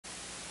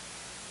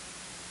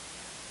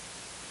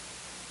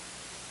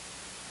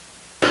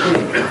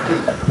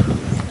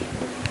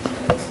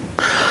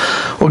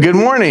Well, good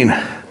morning.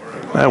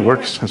 That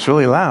works. It's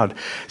really loud.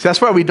 See, that's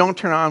why we don't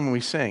turn on when we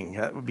sing.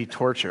 That would be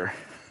torture.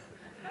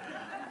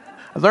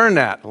 I learned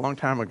that a long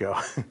time ago.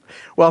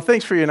 Well,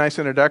 thanks for your nice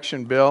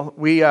introduction, Bill.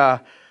 We,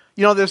 it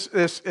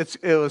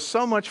was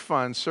so much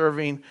fun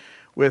serving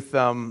with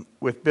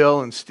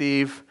Bill and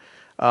Steve.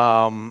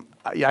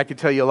 I could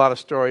tell you a lot of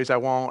stories.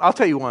 I'll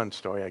tell you one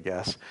story, I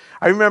guess.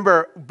 I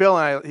remember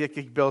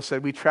Bill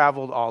said we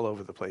traveled all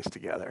over the place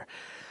together.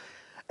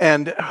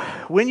 And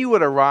when you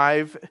would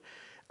arrive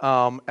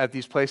at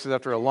these places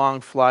after a long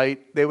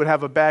flight, they would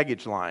have a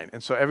baggage line.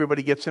 And so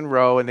everybody gets in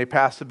row and they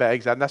pass the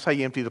bags out. And that's how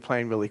you empty the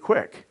plane really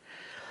quick.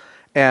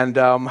 And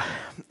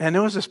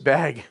there was this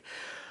bag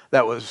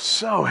that was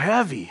so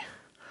heavy.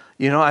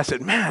 You know, I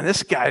said, man,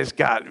 this guy's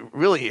got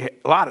really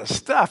a lot of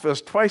stuff. It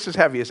was twice as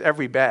heavy as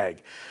every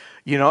bag.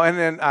 You know, and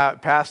then I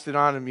passed it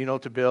on,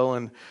 to Bill,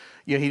 and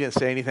he didn't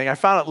say anything. I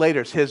found out later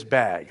it's his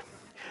bag.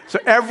 So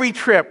every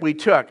trip we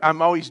took,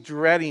 I'm always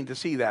dreading to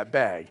see that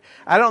bag.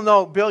 I don't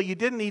know, Bill, you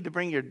didn't need to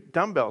bring your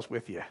dumbbells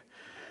with you,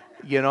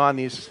 on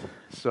these.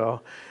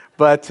 So,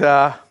 but,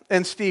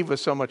 and Steve was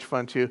so much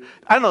fun too.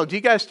 I don't know, do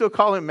you guys still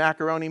call him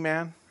Macaroni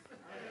Man?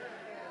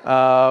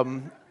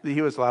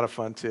 He was a lot of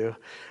fun too.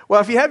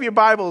 Well, if you have your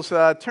Bibles,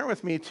 turn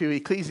with me to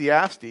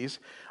Ecclesiastes.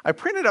 I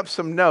printed up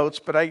some notes,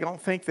 but I don't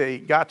think they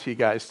got to you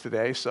guys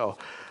today, so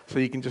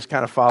you can just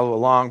kind of follow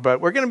along. But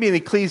we're going to be in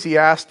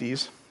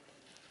Ecclesiastes,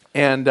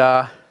 and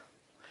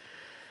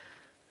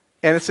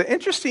it's an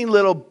interesting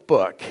little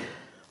book.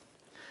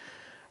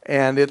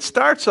 And it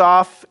starts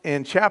off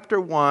in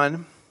chapter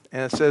 1,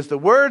 and it says, "The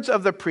words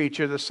of the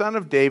preacher, the son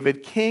of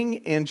David, king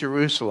in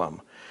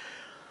Jerusalem.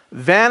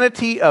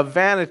 Vanity of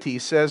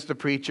vanities, says the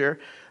preacher.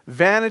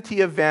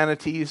 Vanity of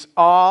vanities,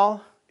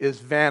 all is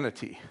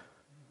vanity."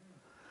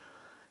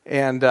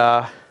 And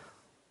I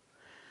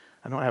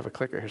don't have a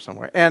clicker here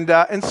somewhere. And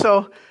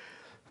so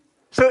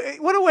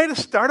what a way to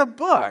start a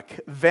book.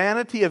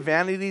 Vanity of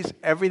vanities,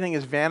 everything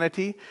is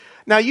vanity.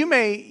 Now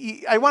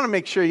I want to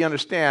make sure you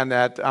understand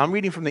that I'm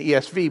reading from the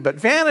ESV, but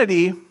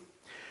vanity,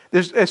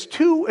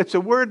 it's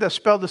a word that's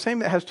spelled the same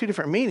that has two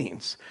different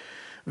meanings.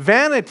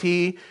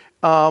 Vanity,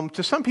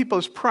 to some people,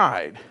 is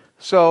pride.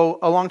 So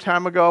a long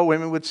time ago,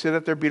 women would sit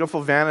at their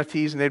beautiful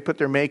vanities and they'd put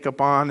their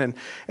makeup on,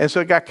 and so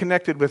it got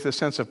connected with a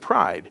sense of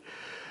pride.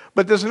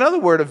 But there's another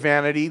word of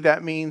vanity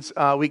that means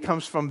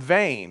comes from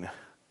vain.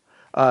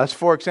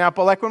 For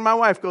example, like when my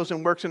wife goes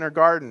and works in her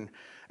garden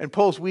and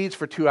pulls weeds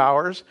for 2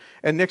 hours,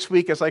 and next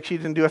week it's like she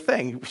didn't do a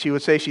thing. She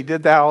would say she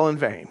did that all in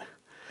vain.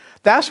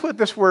 That's what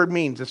this word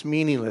means. It's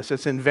meaningless.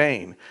 It's in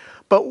vain.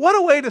 But what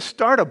a way to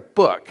start a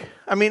book.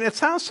 I mean, it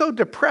sounds so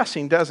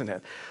depressing, doesn't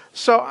it?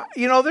 So,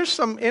 there's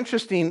some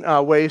interesting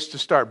ways to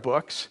start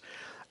books.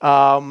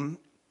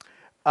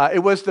 It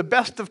was the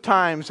best of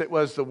times. It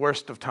was the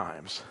worst of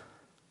times.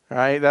 All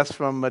right, that's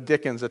from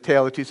Dickens, A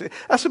Tale of Two Cities.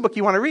 That's the book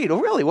you want to read.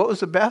 Oh, really? What was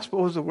the best?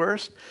 What was the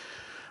worst?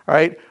 All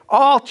right,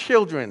 all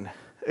children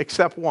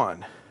except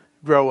one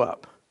grow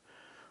up.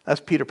 That's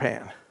Peter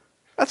Pan.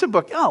 That's a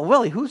book. Oh,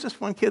 Willie, who's this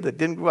one kid that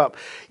didn't grow up?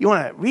 You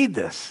want to read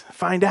this,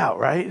 find out,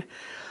 right?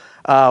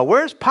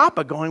 Where's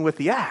Papa going with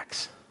the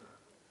axe?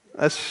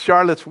 That's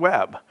Charlotte's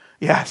Web.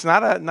 Yeah, it's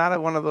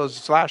not one of those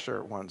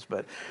slasher ones,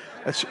 but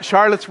it's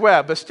Charlotte's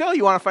Web. But still,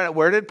 you want to find out,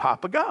 where did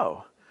Papa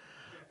go?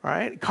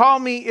 Right? Call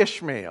Me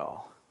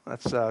Ishmael.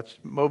 That's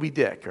Moby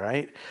Dick,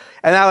 right?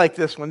 And I like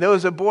this one. There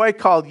was a boy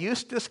called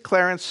Eustace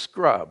Clarence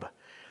Scrubb,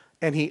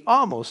 and he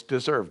almost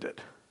deserved it.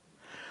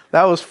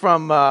 That was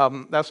from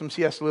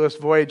C.S. Lewis'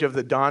 Voyage of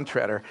the Dawn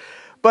Treader.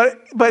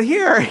 But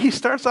here he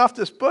starts off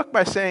this book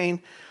by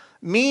saying,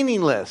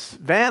 meaningless,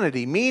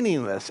 vanity,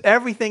 meaningless.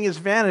 Everything is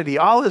vanity.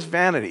 All is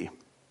vanity.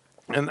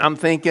 And I'm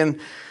thinking,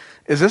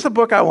 is this a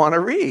book I want to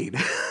read?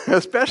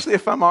 Especially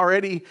if I'm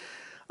already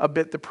a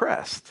bit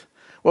depressed.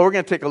 Well, we're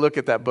going to take a look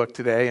at that book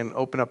today and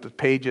open up the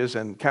pages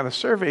and kind of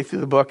survey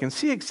through the book and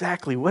see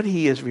exactly what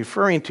he is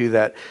referring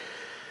to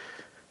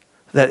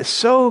that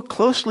so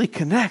closely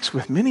connects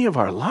with many of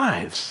our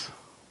lives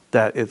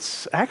that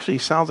it's actually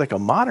sounds like a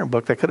modern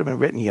book that could have been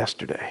written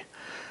yesterday.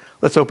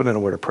 Let's open in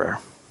a word of prayer.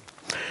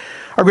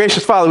 Our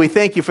gracious Father, we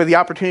thank you for the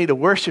opportunity to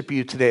worship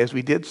you today as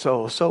we did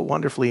so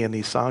wonderfully in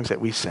these songs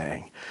that we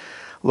sang.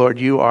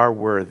 Lord, you are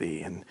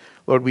worthy. And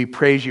Lord, we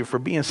praise you for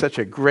being such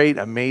a great,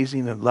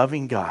 amazing, and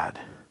loving God.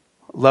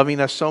 Loving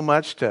us so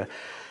much to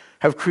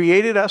have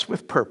created us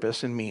with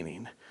purpose and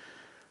meaning.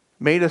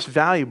 Made us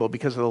valuable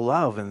because of the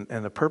love and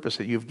the purpose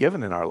that you've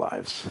given in our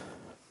lives.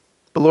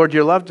 But Lord,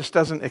 your love just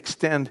doesn't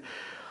extend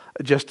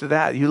just to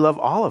that. You love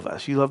all of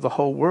us. You love the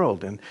whole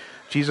world. And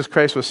Jesus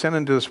Christ was sent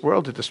into this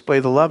world to display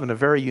the love in a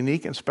very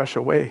unique and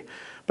special way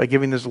by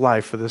giving his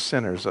life for the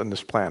sinners on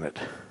this planet.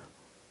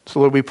 So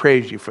Lord, we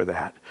praise you for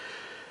that.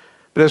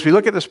 But as we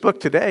look at this book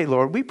today,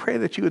 Lord, we pray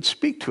that you would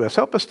speak to us.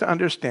 Help us to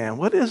understand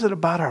what is it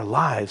about our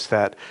lives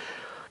that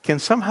can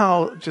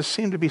somehow just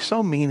seem to be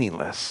so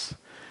meaningless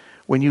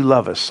when you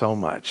love us so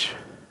much.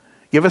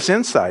 Give us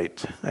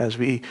insight as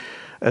we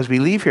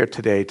leave here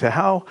today to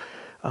how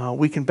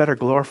we can better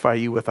glorify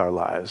you with our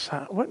lives?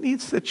 What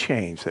needs to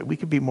change that we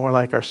could be more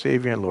like our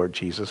Savior and Lord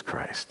Jesus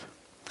Christ?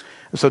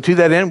 And so to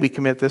that end, we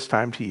commit this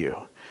time to you.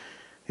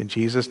 In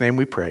Jesus' name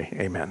we pray.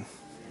 Amen.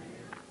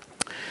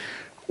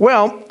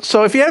 Well,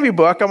 so if you have your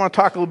book, I want to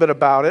talk a little bit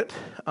about it,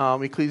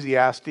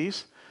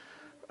 Ecclesiastes.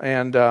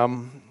 And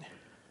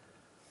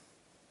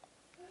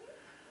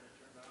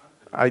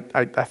I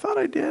thought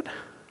I did.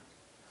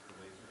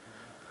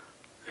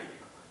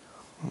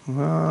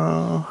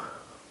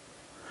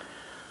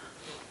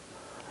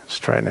 Let's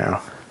try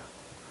now.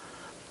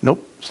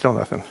 Nope, still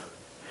nothing.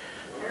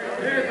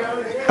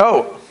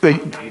 Oh,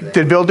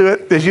 did Bill do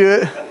it? Did you do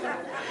it?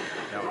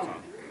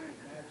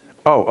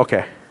 Oh,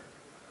 okay.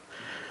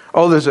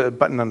 Oh, there's a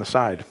button on the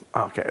side.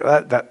 Okay,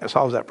 that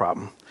solves that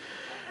problem.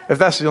 If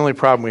that's the only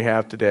problem we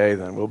have today,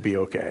 then we'll be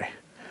okay.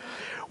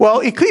 Well,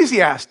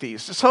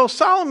 Ecclesiastes. So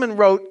Solomon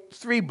wrote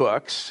 3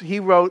 books. He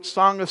wrote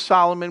Song of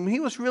Solomon when he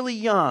was really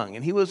young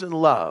and he was in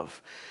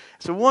love.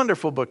 It's a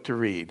wonderful book to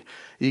read.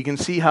 You can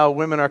see how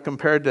women are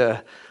compared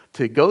to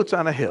goats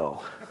on a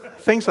hill.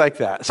 Things like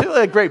that. It's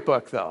a great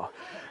book, though.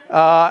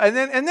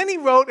 And then he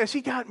wrote, as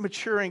he got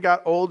mature and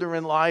got older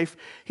in life,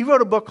 he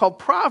wrote a book called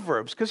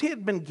Proverbs because he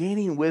had been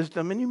gaining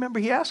wisdom. And you remember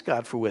he asked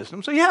God for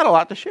wisdom, so he had a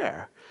lot to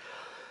share.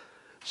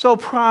 So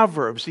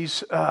Proverbs,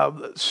 these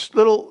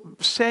little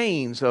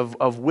sayings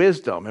of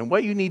wisdom and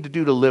what you need to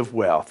do to live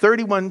well.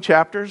 31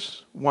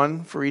 chapters,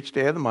 1 for each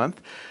day of the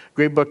month.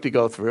 Great book to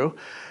go through.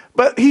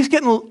 But he's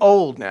getting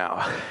old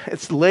now.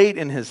 It's late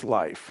in his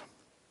life.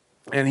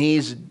 And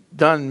he's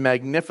done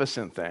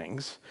magnificent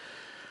things.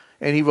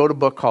 And he wrote a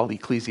book called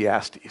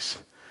Ecclesiastes.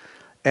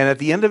 And at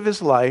the end of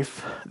his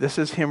life, this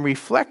is him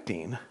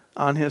reflecting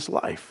on his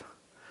life.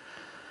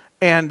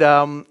 And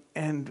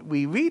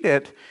we read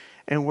it,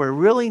 and we're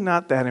really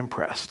not that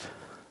impressed.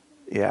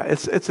 Yeah,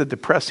 it's a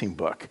depressing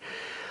book.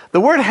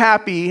 The word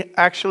happy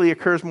actually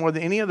occurs more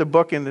than any other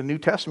book in the New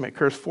Testament. It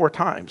occurs 4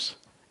 times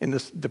in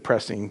this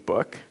depressing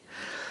book.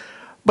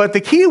 But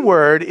the key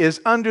word is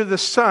under the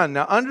sun.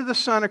 Now, under the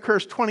sun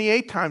occurs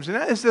 28 times, and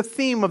that is the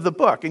theme of the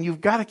book. And you've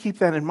got to keep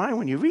that in mind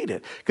when you read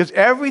it, because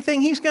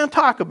everything he's going to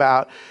talk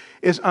about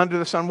is under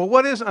the sun. Well,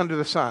 what is under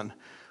the sun?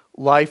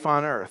 Life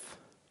on earth,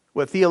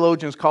 what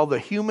theologians call the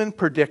human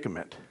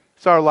predicament.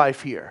 It's our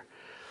life here.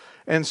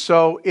 And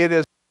so it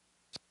is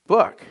a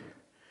book.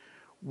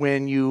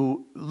 When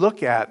you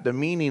look at the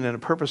meaning and the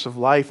purpose of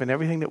life and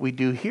everything that we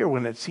do here,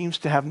 when it seems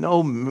to have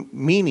no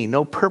meaning,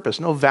 no purpose,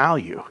 no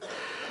value.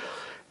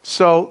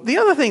 So the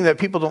other thing that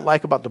people don't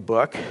like about the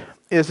book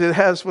is it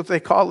has what they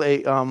call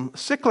a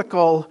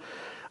cyclical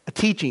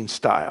teaching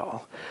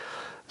style.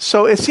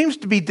 So it seems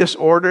to be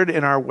disordered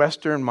in our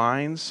Western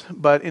minds,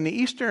 but in the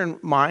Eastern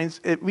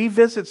minds, it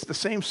revisits the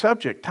same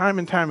subject time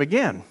and time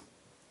again,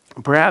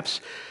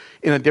 perhaps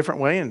in a different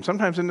way and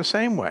sometimes in the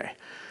same way.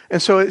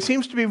 And so it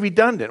seems to be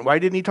redundant. Why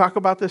didn't he talk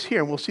about this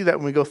here? And we'll see that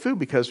when we go through,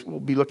 because we'll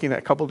be looking at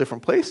a couple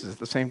different places at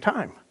the same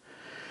time.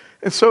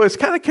 And so it's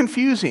kind of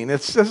confusing.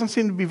 It doesn't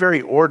seem to be very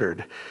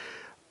ordered.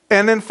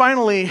 And then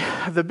finally,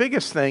 the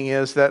biggest thing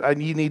is that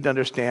you need to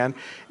understand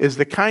is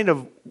the kind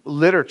of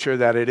literature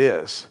that it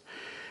is.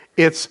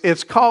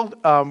 It's called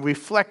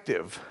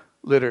reflective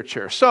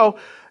literature. So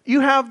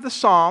you have the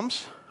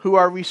Psalms who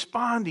are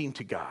responding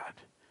to God.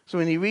 So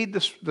when you read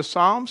the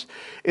Psalms,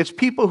 it's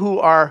people who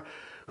are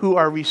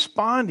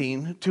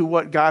responding to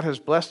what God has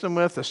blessed them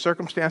with, the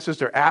circumstances.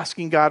 They're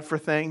asking God for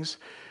things.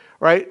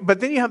 Right? But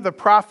then you have the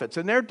prophets,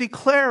 and they're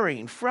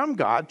declaring from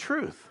God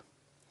truth.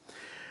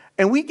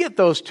 And we get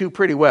those two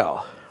pretty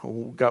well.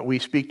 We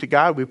speak to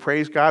God, we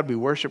praise God, we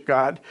worship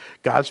God.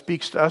 God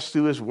speaks to us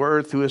through his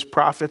word, through his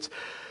prophets.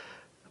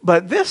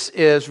 But this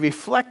is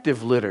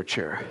reflective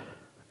literature.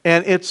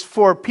 And it's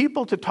for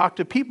people to talk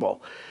to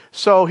people.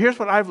 So here's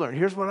what I've learned,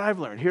 here's what I've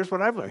learned, here's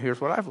what I've learned,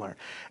 here's what I've learned.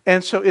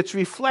 And so it's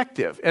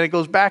reflective, and it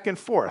goes back and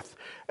forth.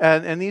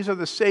 And these are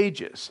the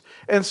sages.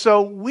 And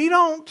so we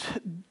don't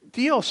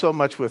deal so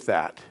much with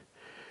that.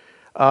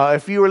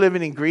 If you were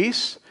living in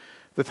Greece,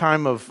 the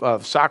time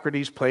of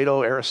Socrates,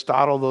 Plato,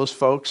 Aristotle, those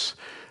folks,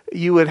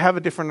 you would have a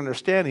different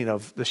understanding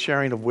of the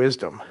sharing of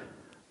wisdom.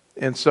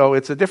 And so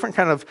it's a different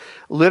kind of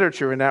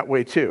literature in that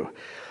way too.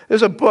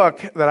 There's a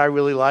book that I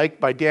really like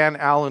by Dan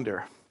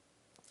Allender.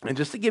 And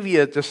just to give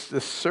you just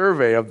a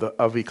survey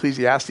of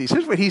Ecclesiastes,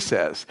 here's what he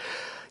says.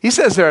 He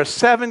says there are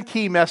 7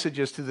 key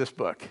messages to this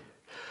book.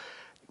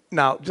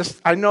 Now,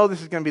 I know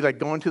this is going to be like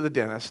going to the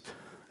dentist.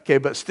 Okay,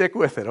 but stick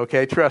with it,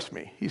 okay? Trust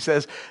me. He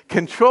says,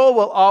 control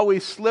will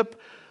always slip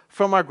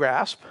from our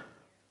grasp.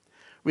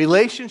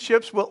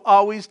 Relationships will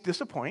always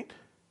disappoint.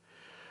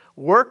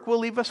 Work will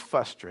leave us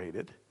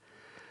frustrated.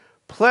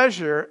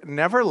 Pleasure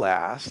never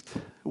lasts.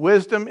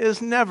 Wisdom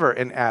is never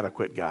an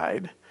adequate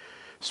guide.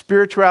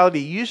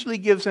 Spirituality usually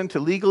gives in to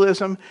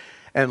legalism,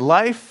 and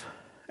life,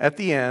 at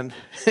the end,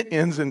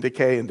 ends in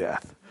decay and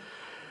death.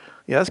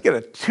 Yeah, let's get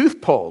a tooth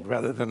pulled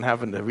rather than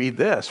having to read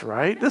this,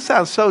 right? This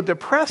sounds so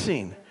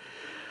depressing.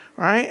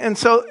 Right? And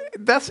so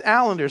that's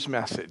Allender's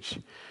message.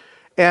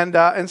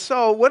 And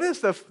so what is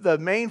the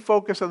main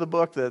focus of the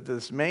book,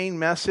 this main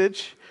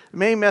message? The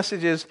main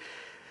message is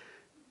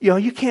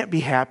You can't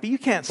be happy. You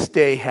can't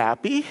stay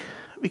happy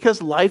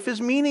because life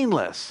is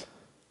meaningless.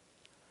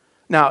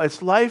 Now,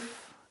 it's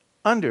life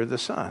under the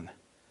sun.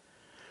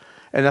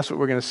 And that's what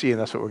we're going to see, and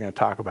that's what we're going to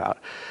talk about.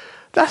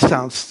 That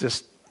sounds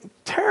just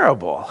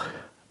terrible.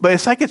 But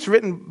it's like it's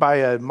written by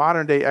a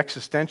modern-day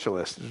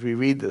existentialist as we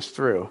read this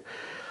through.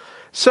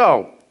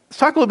 So, let's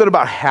talk a little bit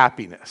about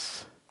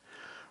happiness.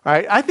 All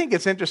right? I think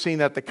it's interesting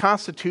that the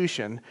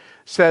Constitution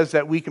says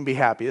that we can be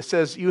happy. It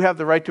says you have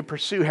the right to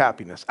pursue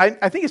happiness.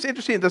 I think it's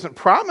interesting it doesn't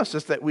promise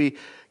us that we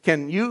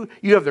can, you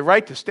have the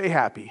right to stay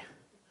happy.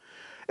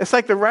 It's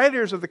like the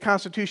writers of the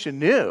Constitution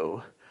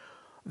knew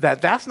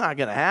that that's not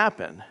going to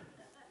happen.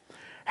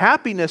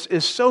 Happiness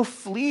is so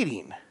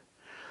fleeting.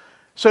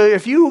 So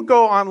if you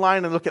go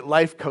online and look at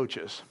life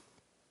coaches,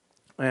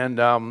 and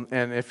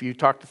if you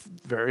talk to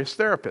various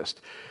therapists,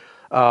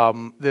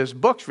 there's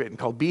books written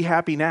called Be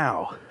Happy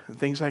Now, and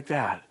things like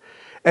that.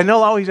 And they'll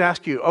always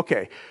ask you,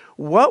 okay,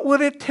 what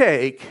would it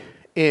take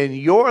in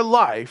your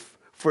life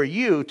for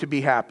you to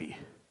be happy?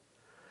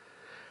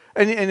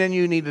 And then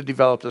you need to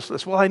develop this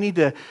list. Well, I need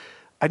to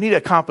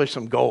accomplish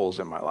some goals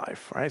in my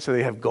life, right? So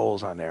they have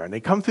goals on there. And they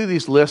come through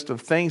these lists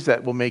of things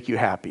that will make you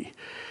happy.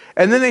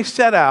 And then they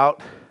set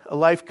out a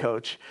life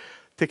coach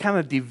to kind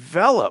of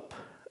develop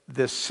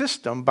this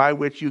system by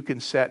which you can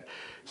set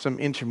some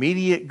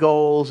intermediate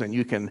goals and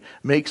you can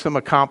make some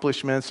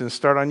accomplishments and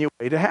start on your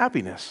way to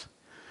happiness,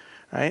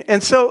 right?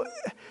 And so,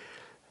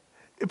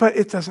 but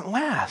it doesn't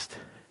last.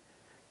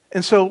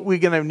 And so we're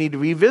going to need to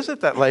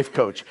revisit that life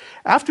coach.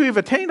 After we've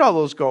attained all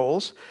those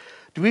goals,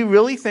 do we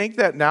really think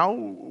that now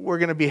we're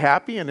going to be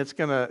happy and it's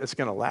going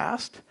to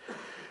last?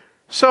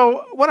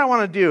 So what I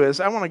want to do is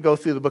I want to go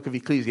through the book of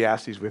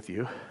Ecclesiastes with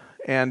you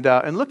and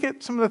look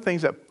at some of the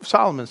things that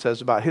Solomon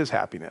says about his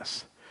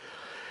happiness.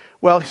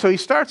 Well, so he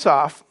starts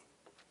off,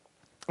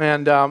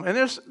 and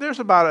there's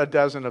about a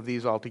dozen of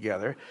these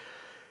altogether.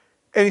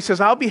 And he says,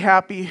 I'll be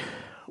happy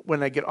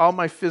when I get all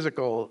my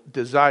physical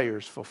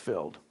desires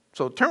fulfilled.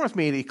 So turn with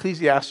me to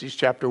Ecclesiastes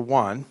chapter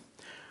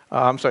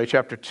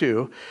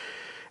 2.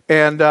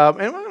 And I'm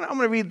going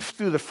to read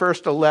through the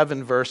first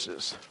 11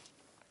 verses.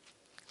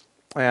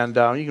 And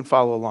you can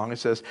follow along. It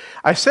says,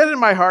 I said in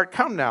my heart,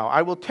 come now,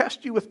 I will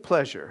test you with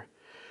pleasure.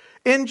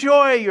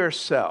 Enjoy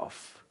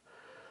yourself.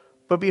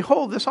 But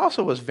behold, this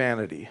also was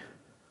vanity.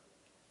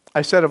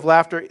 I said of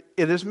laughter,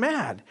 it is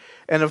mad.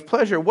 And of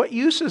pleasure, what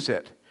use is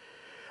it?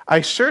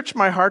 I searched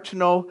my heart to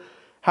know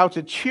how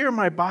to cheer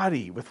my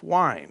body with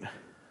wine,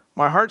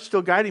 my heart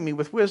still guiding me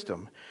with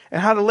wisdom,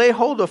 and how to lay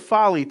hold of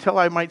folly till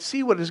I might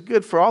see what is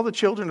good for all the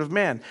children of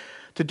man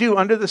to do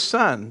under the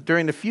sun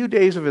during the few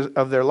days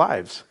of their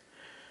lives.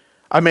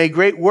 I made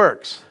great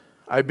works.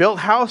 I built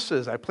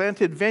houses. I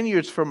planted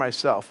vineyards for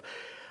myself.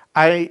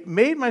 I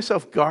made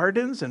myself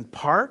gardens and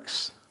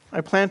parks.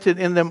 I planted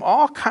in them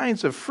all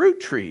kinds of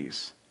fruit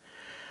trees.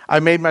 I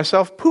made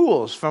myself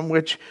pools from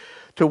which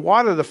to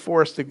water the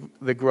forest,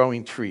 the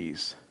growing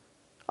trees.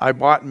 I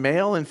bought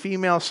male and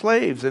female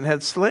slaves and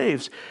had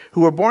slaves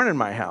who were born in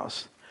my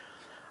house.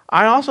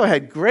 I also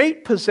had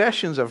great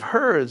possessions of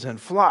herds and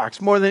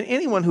flocks, more than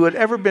anyone who had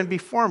ever been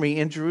before me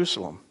in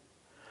Jerusalem.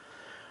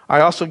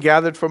 I also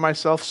gathered for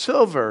myself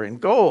silver and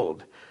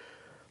gold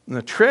and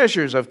the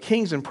treasures of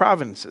kings and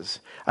provinces.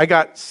 I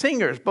got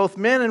singers, both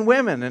men and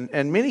women,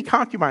 and many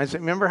concubines.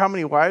 Remember how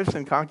many wives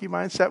and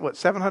concubines?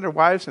 700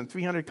 wives and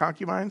 300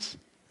 concubines?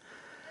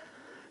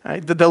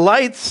 Right? The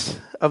delights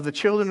of the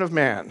children of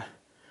man.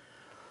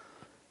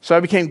 So I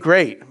became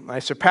great. I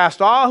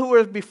surpassed all who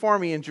were before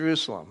me in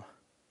Jerusalem.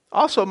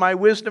 Also, my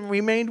wisdom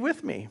remained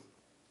with me.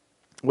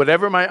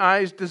 Whatever my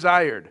eyes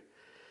desired,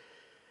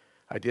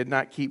 I did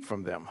not keep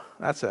from them.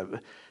 That's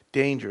a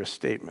dangerous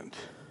statement.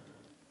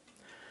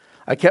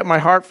 I kept my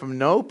heart from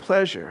no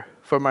pleasure,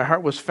 for my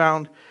heart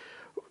found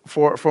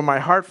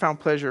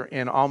pleasure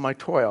in all my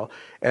toil,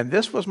 and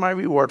this was my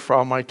reward for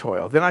all my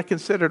toil. Then I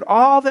considered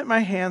all that my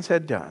hands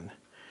had done,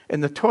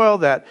 and the toil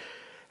that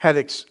had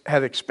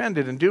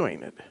expended in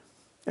doing it.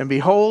 And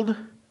behold,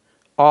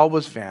 all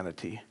was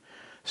vanity,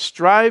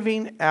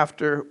 striving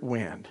after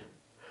wind.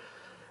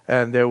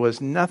 And there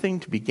was nothing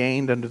to be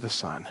gained under the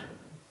sun.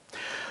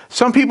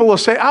 Some people will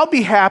say, I'll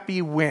be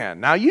happy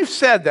when. Now, you've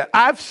said that.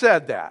 I've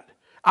said that.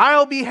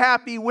 I'll be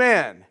happy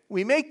when.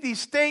 We make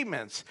these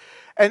statements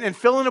and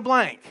fill in a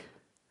blank.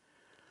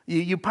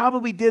 You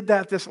probably did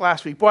that this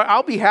last week. Boy,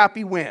 I'll be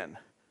happy when.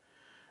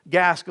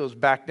 Gas goes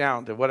back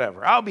down to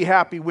whatever. I'll be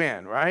happy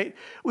when, right?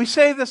 We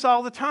say this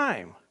all the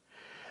time.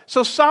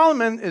 So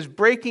Solomon is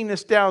breaking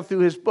this down through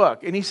his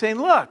book. And he's saying,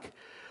 look,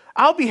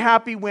 I'll be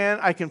happy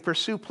when I can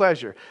pursue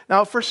pleasure.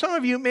 Now, for some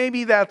of you,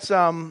 maybe that's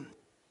going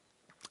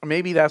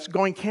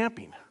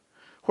camping,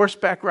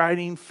 horseback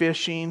riding,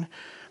 fishing.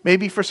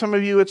 Maybe for some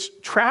of you, it's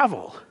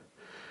travel.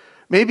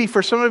 Maybe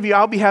for some of you,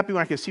 I'll be happy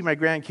when I can see my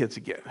grandkids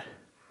again.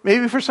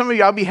 Maybe for some of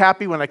you, I'll be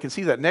happy when I can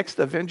see that next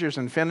Avengers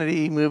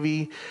Infinity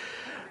movie.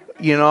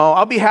 You know,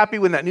 I'll be happy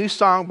when that new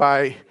song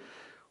by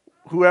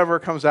whoever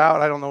comes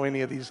out. I don't know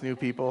any of these new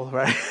people,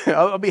 right?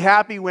 I'll be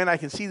happy when I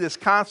can see this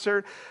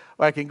concert,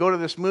 or I can go to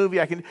this movie.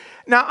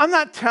 Now, I'm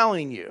not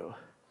telling you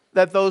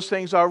that those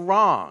things are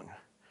wrong.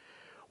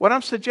 What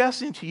I'm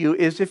suggesting to you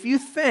is if you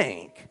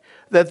think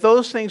that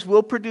those things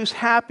will produce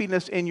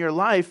happiness in your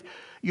life,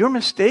 you're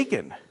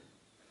mistaken.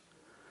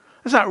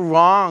 It's not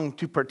wrong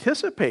to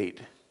participate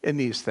in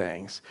these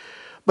things.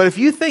 But if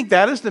you think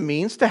that is the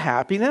means to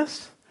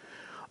happiness,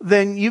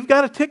 then you've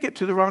got a ticket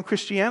to the wrong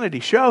Christianity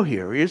show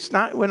here.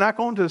 We're not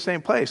going to the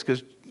same place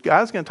because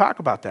God's going to talk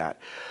about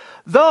that.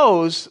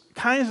 Those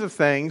kinds of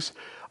things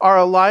are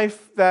a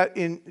life that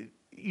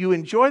you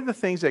enjoy the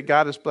things that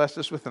God has blessed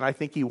us with, and I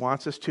think He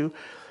wants us to,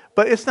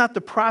 but it's not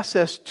the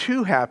process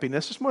to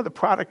happiness. It's more the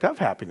product of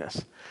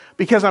happiness.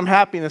 Because I'm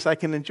happiness, I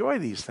can enjoy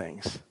these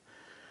things.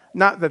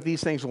 Not that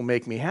these things will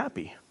make me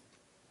happy.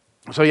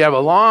 So you have a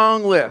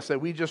long list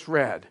that we just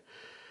read.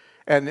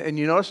 And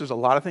you notice there's a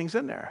lot of things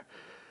in there.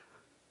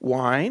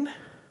 Wine.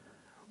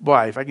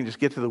 Boy, if I can just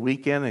get to the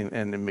weekend,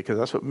 and because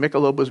that's what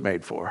Michelob was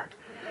made for.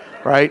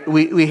 Right?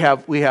 We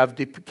have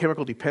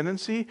chemical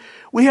dependency.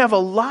 We have a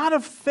lot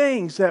of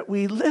things that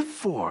we live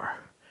for,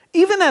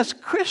 even as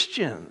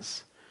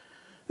Christians,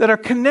 that are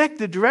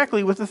connected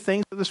directly with the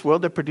things of this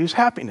world that produce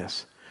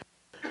happiness.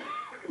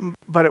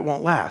 But it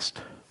won't last.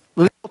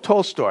 Leo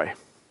Tolstoy.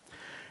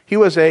 He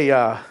was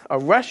a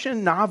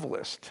Russian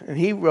novelist, and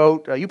he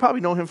wrote, you probably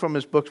know him from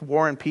his books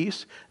War and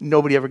Peace.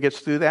 Nobody ever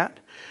gets through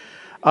that.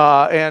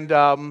 And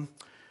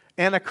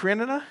Anna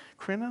Karenina,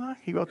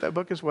 he wrote that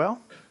book as well.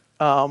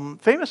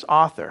 Famous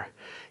author.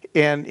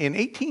 And in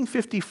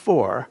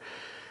 1854,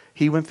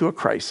 he went through a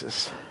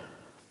crisis.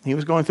 He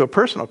was going through a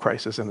personal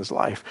crisis in his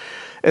life.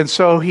 And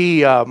so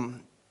he,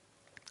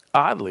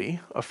 oddly,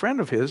 a friend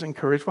of his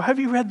encouraged, well, have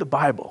you read the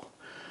Bible?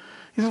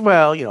 He says,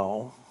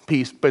 well,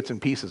 bits and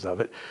pieces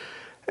of it.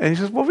 And he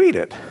says, well, read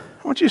it.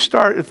 I want you to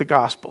start at the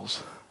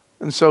Gospels.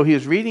 And so he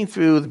was reading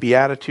through the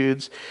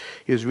Beatitudes.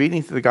 He was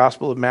reading through the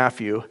Gospel of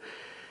Matthew,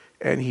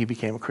 and he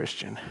became a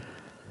Christian.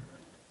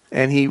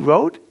 And he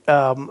wrote,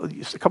 a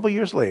couple of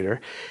years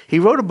later, he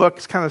wrote a book,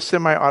 it's kind of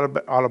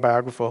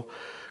semi-autobiographical,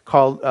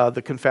 called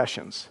The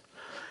Confessions.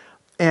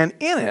 And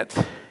in it,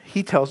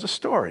 he tells a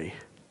story.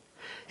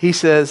 He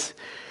says,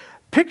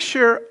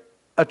 picture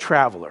a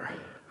traveler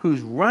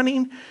who's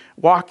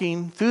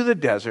walking through the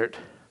desert.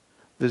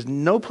 There's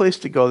no place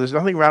to go. There's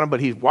nothing around him,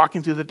 but he's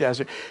walking through the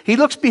desert. He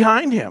looks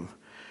behind him,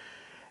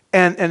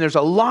 and there's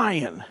a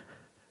lion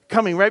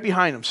coming right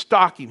behind him,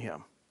 stalking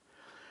him.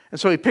 And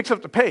so he picks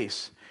up the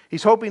pace.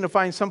 He's hoping to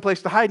find some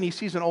place to hide, and he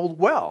sees an old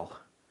well.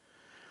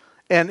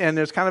 And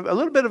there's kind of a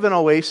little bit of an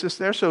oasis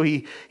there, so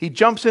he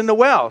jumps in the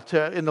well,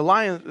 and the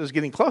lion is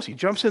getting close. He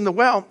jumps in the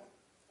well,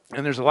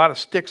 and there's a lot of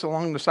sticks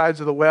along the sides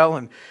of the well,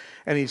 and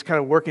he's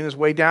kind of working his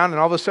way down, and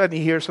all of a sudden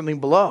he hears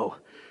something below.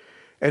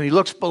 And he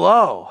looks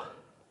below.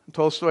 And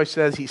Tolstoy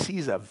says he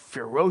sees a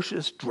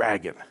ferocious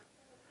dragon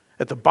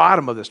at the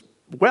bottom of this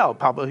well,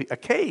 probably a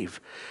cave.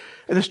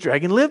 And this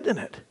dragon lived in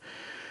it.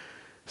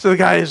 So the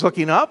guy is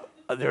looking up.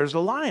 There's a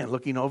lion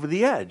looking over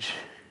the edge.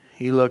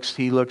 He looks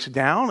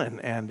down,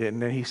 and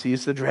then he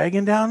sees the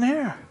dragon down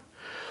there.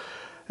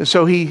 And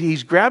so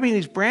he's grabbing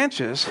these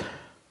branches,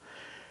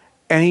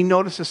 and he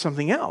notices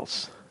something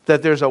else.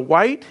 That there's a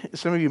white,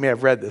 some of you may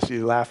have read this,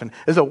 you're laughing.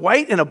 There's a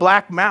white and a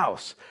black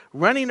mouse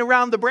running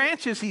around the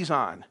branches he's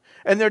on.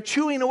 And they're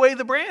chewing away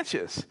the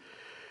branches.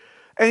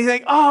 And he's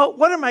like, oh,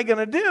 what am I going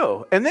to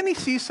do? And then he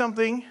sees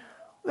something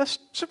that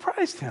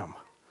surprised him.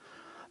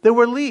 There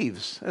were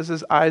leaves. As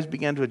his eyes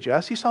began to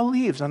adjust, he saw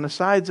leaves on the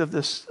sides of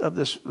this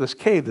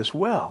cave, this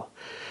well.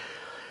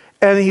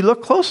 And he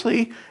looked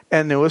closely,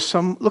 and there was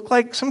looked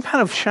like some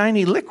kind of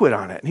shiny liquid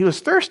on it. And he was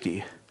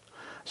thirsty.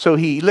 So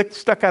he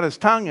stuck out his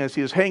tongue as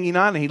he was hanging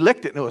on, and he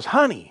licked it, and it was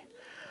honey.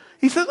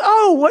 He says,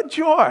 oh, what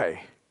joy.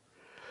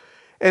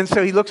 And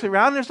so he looks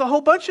around, and there's a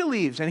whole bunch of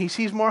leaves, and he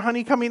sees more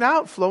honey coming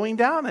out, flowing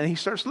down, and he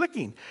starts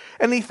licking.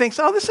 And he thinks,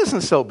 oh, this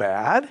isn't so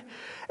bad.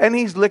 And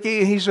he's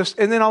licking,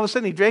 and then all of a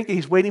sudden he drank it,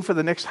 he's waiting for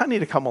the next honey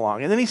to come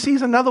along. And then he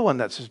sees another one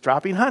that's just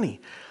dropping honey.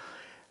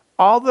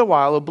 All the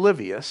while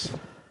oblivious,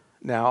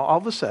 now all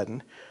of a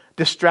sudden,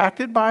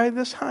 distracted by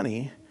this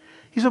honey,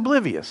 he's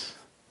oblivious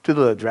to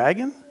the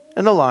dragon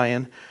and the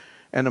lion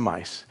and the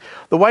mice.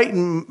 The white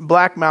and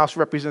black mouse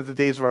represent the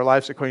days of our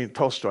lives according to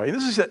Tolstoy. And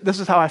this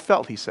is how I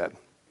felt, he said.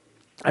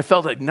 I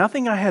felt like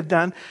nothing I had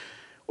done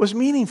was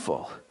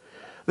meaningful.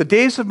 The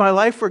days of my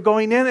life were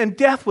going in, and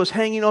death was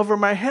hanging over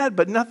my head,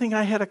 but nothing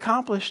I had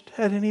accomplished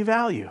had any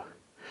value.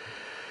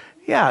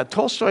 Yeah,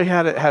 Tolstoy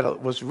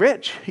was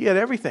rich. He had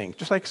everything,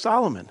 just like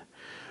Solomon.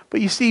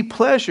 But you see,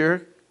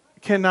 pleasure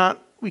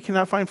we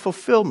cannot find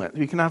fulfillment.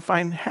 We cannot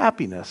find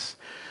happiness.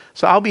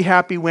 So I'll be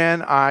happy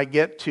when I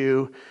get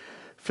to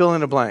fill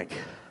in a blank,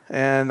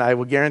 and I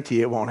will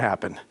guarantee it won't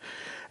happen.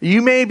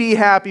 You may be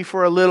happy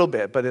for a little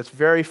bit, but it's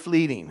very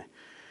fleeting.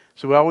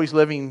 So we're always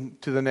living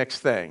to the next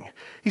thing.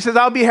 He says,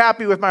 I'll be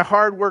happy with my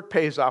hard work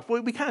pays off.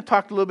 Well, we kind of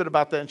talked a little bit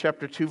about that in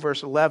chapter 2,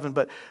 verse 11,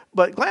 but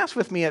glance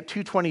with me at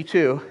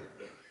 2:22.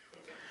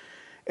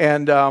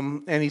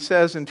 And he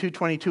says in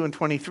 2:22 and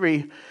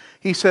 23,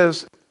 he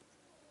says,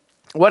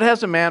 what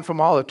has a man from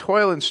all the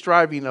toil and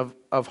striving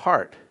of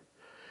heart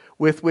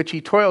with which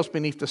he toils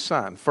beneath the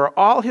sun? For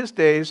all his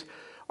days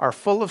are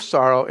full of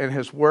sorrow, and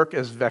his work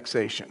is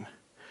vexation.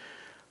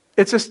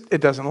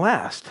 it doesn't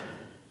last.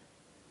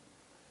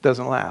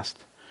 Doesn't last.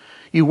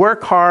 You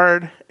work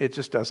hard, it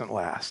just doesn't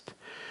last.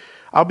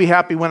 I'll be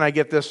happy when I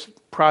get this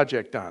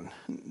project done.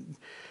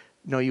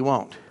 No, you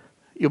won't.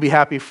 You'll be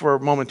happy for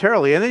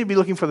momentarily, and then you'll be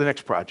looking for the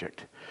next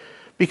project.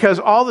 Because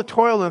all the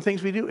toil and the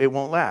things we do, it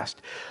won't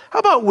last. How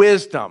about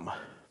wisdom?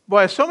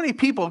 Boy, so many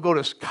people go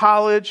to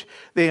college,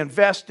 they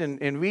invest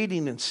in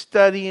reading and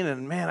studying,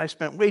 and man, I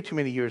spent way too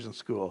many years in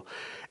school.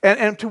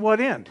 And to what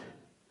end?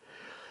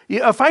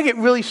 If I get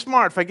really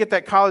smart, if I get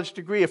that college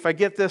degree, if I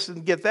get this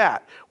and get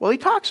that. Well, he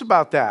talks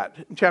about that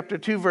in chapter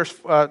 2, verse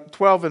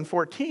 12 and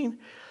 14.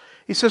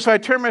 He says, so I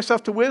turn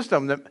myself to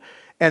wisdom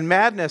and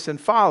madness and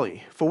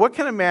folly. For what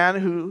can the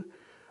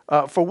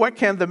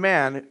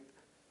man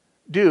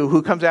do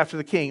who comes after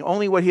the king?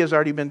 Only what he has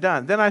already been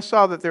done. Then I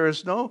saw that there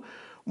is no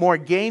more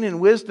gain in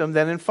wisdom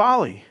than in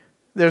folly.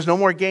 There's no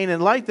more gain in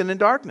light than in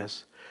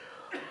darkness.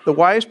 The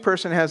wise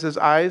person has his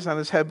eyes on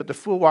his head, but the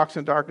fool walks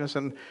in darkness,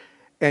 and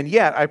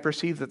yet I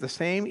perceive that the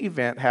same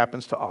event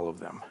happens to all of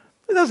them.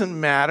 It doesn't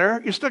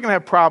matter. You're still going to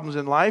have problems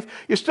in life.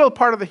 You're still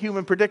part of the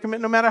human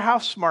predicament no matter how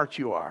smart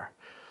you are.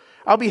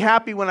 I'll be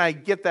happy when I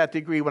get that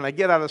degree, when I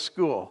get out of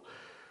school.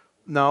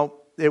 No,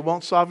 it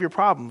won't solve your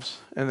problems,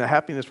 and the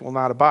happiness will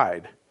not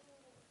abide.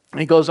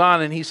 And he goes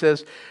on and he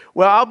says,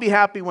 well, I'll be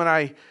happy when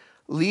I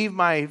leave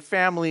my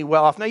family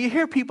well off. Now, you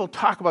hear people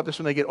talk about this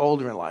when they get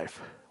older in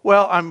life.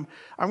 Well, I'm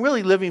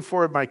really living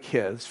for my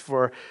kids,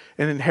 for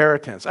an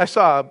inheritance. I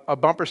saw a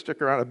bumper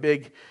sticker on a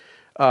big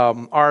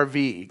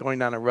RV going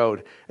down a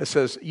road. It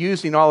says,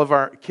 using all of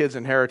our kids'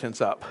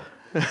 inheritance up.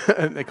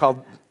 And they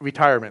called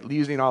retirement,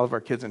 using all of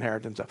our kids'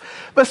 inheritance up.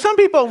 But some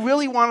people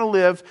really want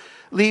to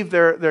leave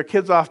their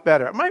kids off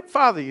better. My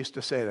father used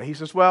to say that. He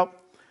says, well,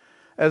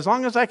 as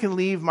long as I can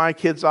leave my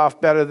kids off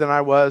better than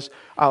I was,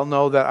 I'll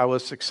know that I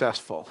was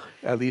successful,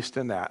 at least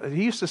in that. And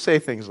he used to say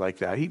things like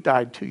that. He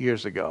died 2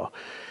 years ago.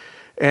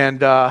 And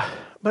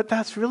but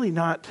that's really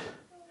not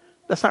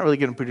really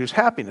going to produce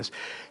happiness.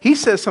 He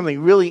says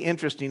something really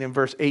interesting in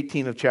verse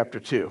 18 of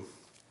chapter 2.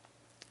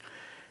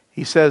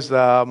 He says,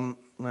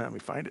 let me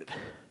find it.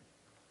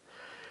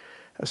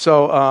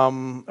 So,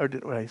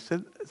 what I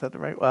said, is that the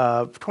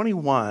right?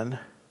 21.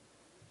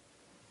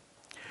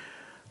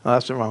 Oh,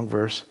 that's the wrong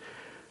verse.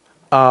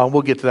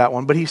 We'll get to that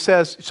one. But he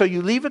says, so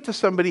you leave it to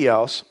somebody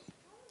else,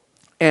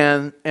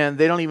 and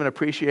they don't even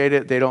appreciate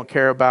it, they don't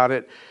care about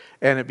it,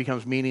 and it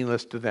becomes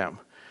meaningless to them.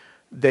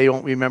 They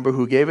don't remember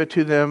who gave it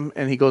to them,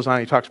 and he goes on,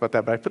 he talks about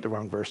that, but I put the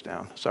wrong verse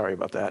down. Sorry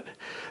about that.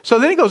 So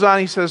then he goes on,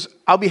 he says,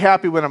 I'll be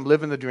happy when I'm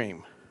living the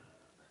dream.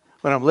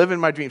 When I'm living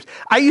my dreams.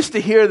 I used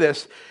to hear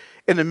this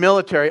in the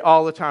military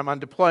all the time on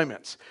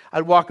deployments.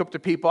 I'd walk up to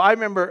people. I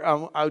remember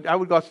I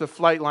would go out to the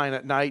flight line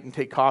at night and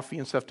take coffee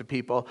and stuff to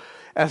people.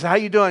 I said, how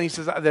you doing?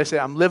 They say,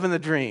 I'm living the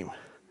dream.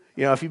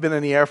 You know, if you've been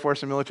in the Air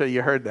Force and military,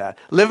 you heard that.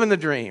 Living the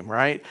dream,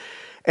 right?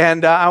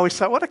 And I always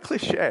thought, what a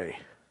cliche.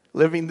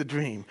 Living the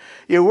dream.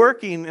 You're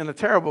working in a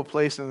terrible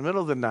place in the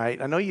middle of the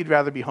night. I know you'd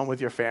rather be home with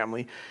your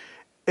family.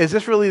 Is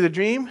this really the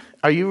dream?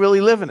 Are you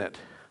really living it?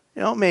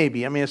 You know,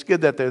 maybe. I mean, it's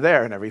good that they're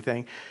there and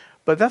everything.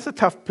 But that's a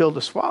tough pill to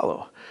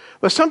swallow.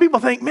 But some people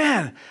think,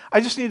 man,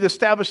 I just need to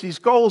establish these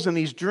goals and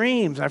these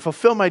dreams. I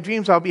fulfill my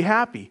dreams, I'll be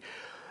happy.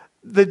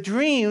 The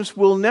dreams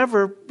will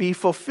never be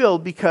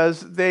fulfilled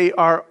because they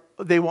will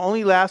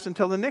only last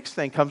until the next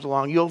thing comes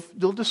along.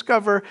 You'll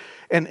discover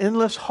an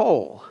endless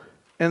hole.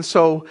 And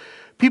so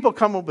people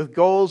come up with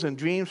goals and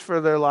dreams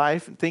for their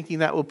life thinking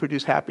that will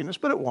produce happiness,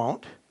 but it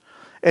won't.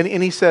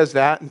 And he says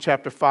that in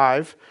chapter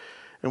 5,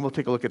 and we'll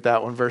take a look at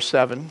that one, verse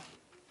 7.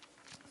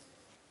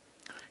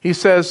 He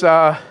says,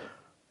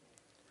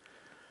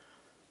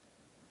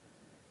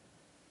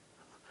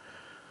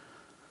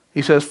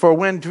 for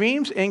when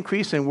dreams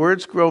increase and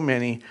words grow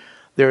many,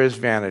 there is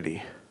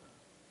vanity.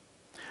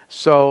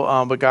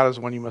 So, but God is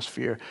the one you must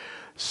fear.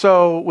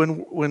 So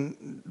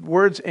when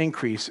words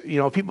increase, you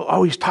know, people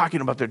always talking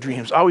about their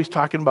dreams, always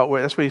talking about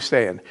where, that's what he's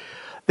saying.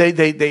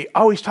 They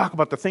always talk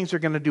about the things they're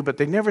going to do, but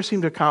they never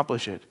seem to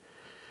accomplish it.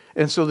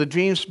 And so the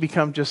dreams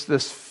become just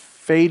this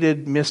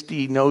faded,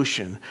 misty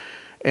notion.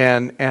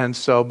 And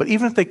so, but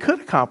even if they could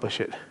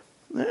accomplish it,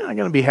 they're not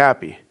going to be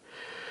happy.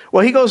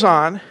 Well, he goes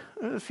on,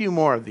 a few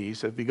more of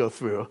these as we go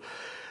through.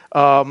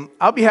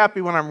 I'll be happy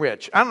when I'm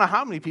rich. I don't know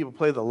how many people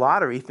play the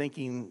lottery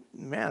thinking,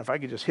 man, if I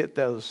could just hit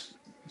those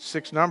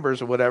 6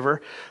 numbers or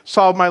whatever,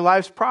 solve my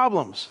life's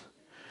problems.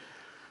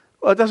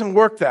 Well, it doesn't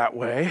work that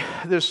way.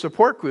 There's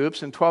support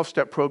groups and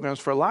 12-step programs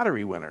for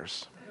lottery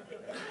winners.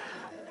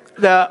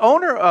 The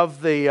owner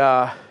of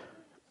the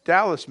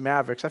Dallas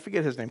Mavericks, I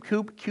forget his name,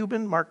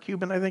 Mark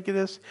Cuban, I think it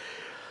is.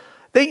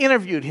 They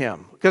interviewed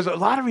him because the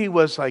lottery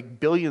was like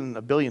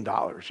 $1 billion,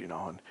 you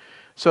know. And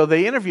so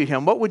they interviewed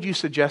him. What would you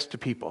suggest to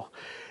people?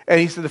 And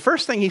he said, the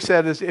first thing he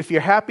said is, if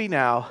you're happy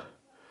now,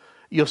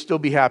 you'll still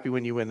be happy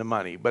when you win the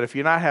money. But if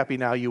you're not happy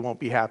now, you won't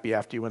be happy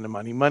after you win the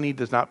money. Money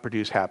does not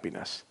produce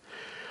happiness.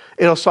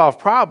 It'll solve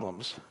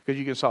problems because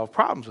you can solve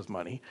problems with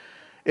money.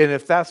 And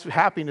if that's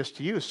happiness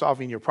to you,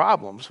 solving your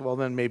problems, well,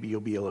 then maybe you'll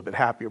be a little bit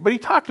happier. But he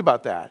talked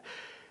about that.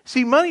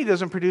 See, money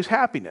doesn't produce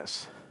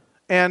happiness.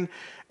 And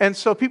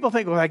so people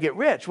think, well, I get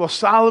rich. Well,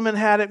 Solomon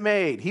had it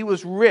made. He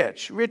was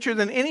rich, richer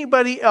than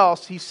anybody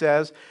else, he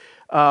says.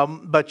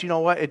 But you know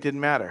what? It didn't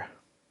matter.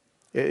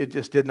 It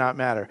just did not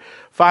matter.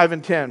 5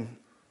 and 10,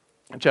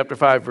 chapter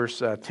 5,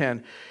 verse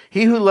 10.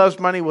 He who loves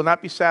money will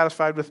not be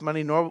satisfied with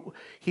money, nor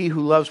he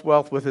who loves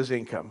wealth with his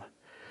income.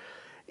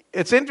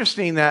 It's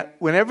interesting that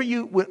when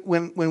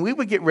we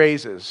would get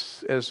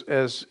raises,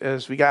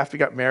 as we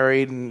got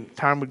married and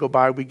time would go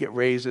by, we'd get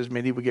raises,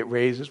 Mindy would get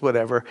raises,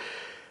 whatever.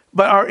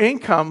 But our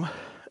income,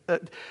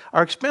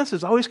 our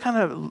expenses always kind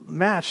of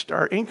matched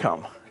our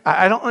income.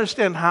 I don't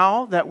understand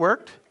how that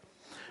worked,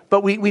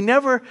 but we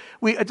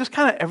just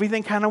kind of,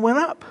 everything kind of went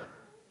up.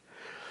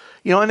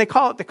 You know, and they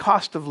call it the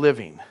cost of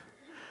living.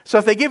 So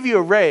if they give you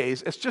a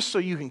raise, it's just so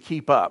you can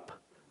keep up,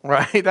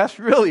 right? That's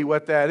really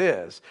what that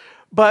is.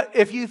 But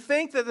if you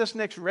think that this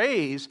next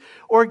raise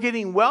or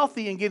getting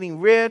wealthy and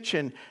getting rich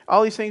and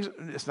all these things,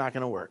 it's not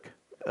going to work.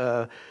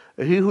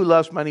 He who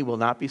loves money will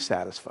not be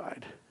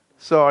satisfied.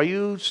 So are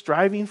you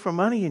striving for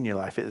money in your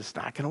life? It's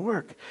not going to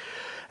work.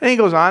 And he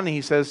goes on and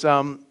he says,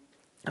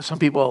 some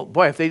people,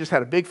 boy, if they just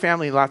had a big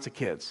family, lots of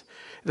kids.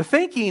 The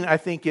thinking, I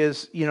think,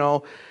 is, you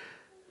know,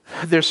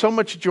 there's so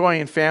much joy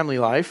in family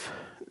life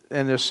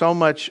and there's so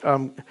much,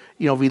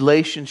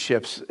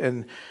 relationships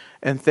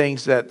and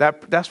things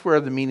that's where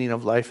the meaning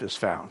of life is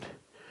found.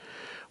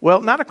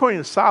 Well, not according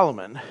to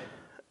Solomon.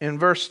 In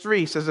verse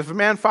 3, it says, if a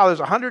man fathers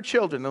 100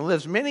 children and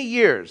lives many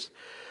years,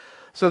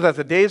 so that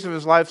the days of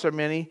his life are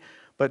many,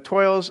 but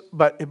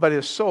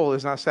his soul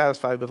is not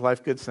satisfied with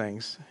life good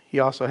things, he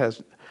also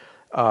has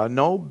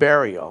no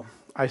burial.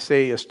 I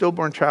say a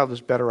stillborn child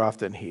is better off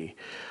than he.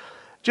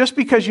 Just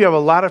because you have a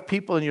lot of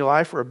people in your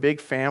life or a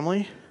big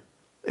family,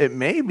 it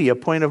may be a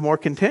point of more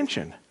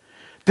contention.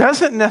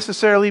 Doesn't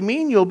necessarily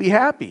mean you'll be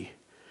happy.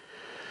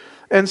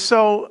 And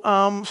so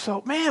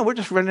man, we're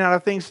just running out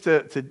of things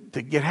to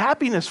get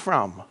happiness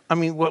from. I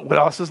mean, what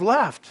else is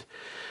left?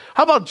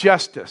 How about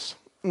justice?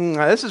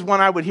 This is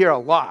one I would hear a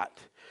lot.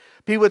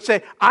 People would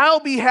say, I'll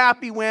be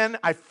happy when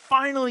I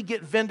finally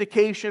get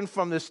vindication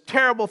from this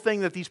terrible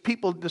thing that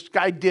this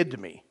guy did to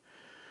me.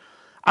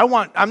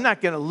 I'm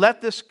not going to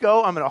let this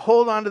go. I'm going to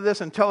hold on to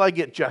this until I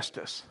get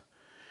justice.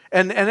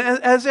 And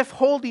as if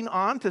holding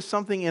on to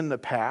something in the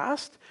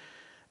past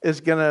is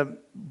going to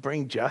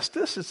bring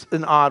justice. It's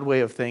an odd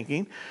way of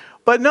thinking.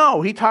 But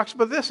no, he talks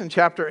about this in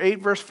chapter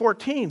 8, verse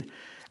 14.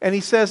 And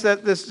he says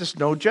that there's just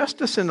no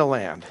justice in the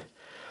land.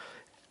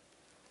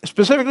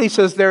 Specifically, he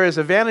says there is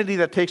a vanity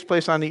that takes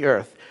place on the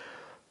earth,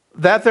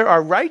 that there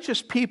are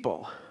righteous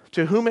people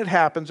to whom it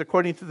happens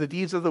according to the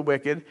deeds of the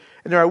wicked,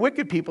 and there are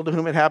wicked people to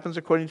whom it happens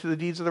according to the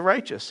deeds of the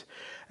righteous.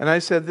 And I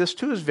said, this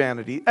too is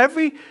vanity.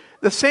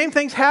 The same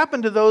things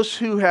happen to those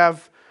who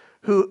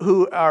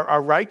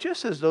are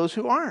righteous as those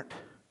who aren't.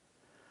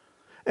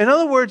 In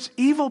other words,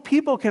 evil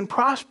people can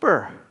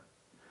prosper.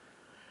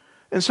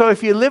 And so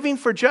if you're living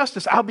for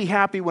justice, I'll be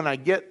happy when I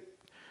get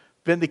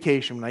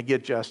vindication, when I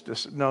get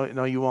justice.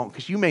 No, you won't,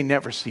 because you may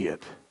never see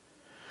it.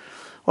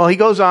 Well, he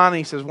goes on and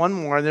he says one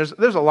more, and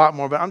there's a lot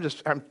more, but I'm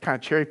kind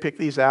of cherry pick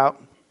these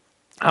out.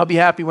 I'll be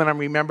happy when I'm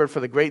remembered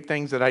for the great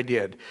things that I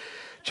did.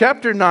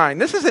 Chapter 9.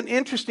 This is an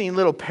interesting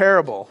little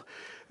parable.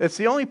 It's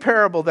the only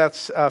parable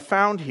that's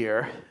found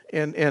here.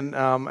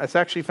 It's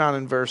actually found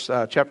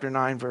in chapter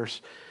 9,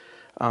 verse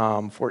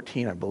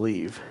 14, I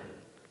believe.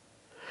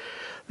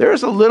 There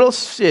is a little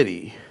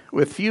city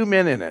with few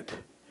men in it,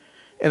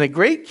 and a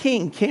great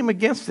king came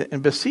against it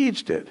and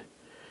besieged it,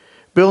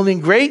 building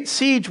great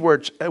siege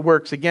works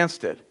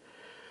against it.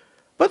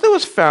 But there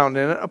was found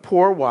in it a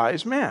poor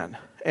wise man,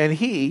 and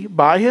he,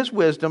 by his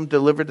wisdom,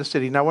 delivered the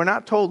city. Now, we're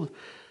not told,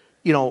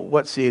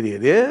 what city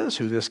it is,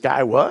 who this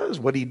guy was,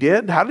 what he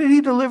did. How did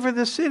he deliver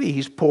this city?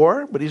 He's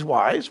poor, but he's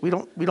wise. We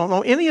don't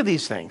know any of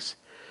these things.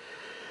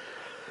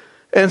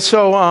 And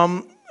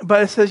so,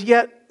 but it says,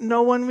 yet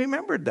no one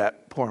remembered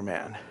that poor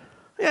man.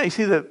 Yeah, you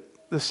see that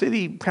the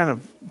city kind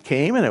of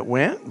came and it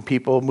went, and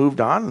people moved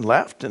on and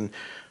left, and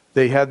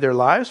they had their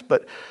lives,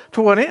 but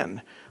to what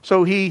end?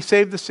 So he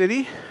saved the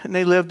city, and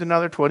they lived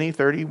another 20,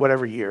 30,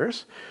 whatever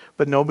years,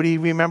 but nobody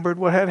remembered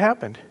what had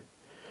happened.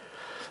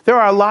 There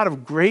are a lot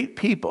of great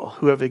people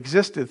who have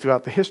existed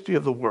throughout the history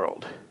of the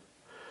world.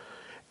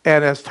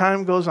 And as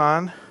time goes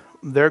on,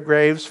 their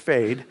graves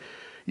fade.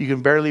 You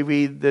can barely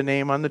read the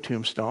name on the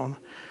tombstone,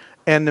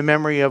 and the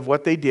memory of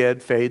what they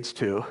did fades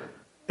too.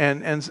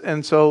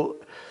 And so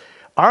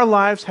our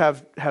lives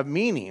have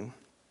meaning,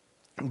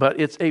 but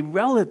it's a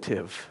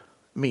relative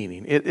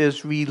meaning. It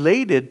is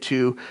related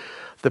to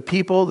the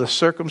people, the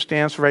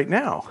circumstance right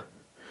now.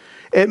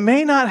 It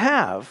may not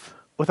have,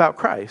 without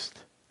Christ,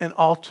 an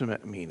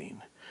ultimate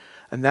meaning.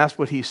 And that's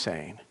what he's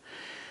saying,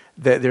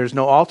 that there's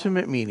no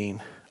ultimate meaning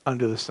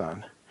under the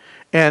sun.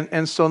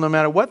 And so no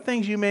matter what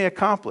things you may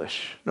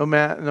accomplish, no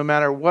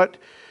matter what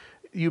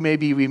you may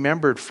be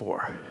remembered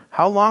for,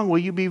 how long will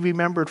you be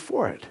remembered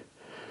for it?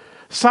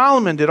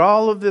 Solomon did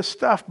all of this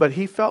stuff, but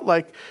he felt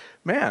like,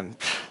 man,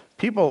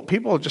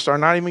 people just are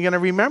not even going to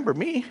remember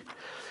me.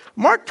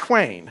 Mark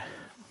Twain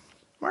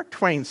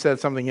said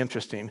something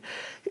interesting.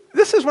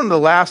 This is one of the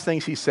last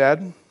things he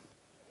said.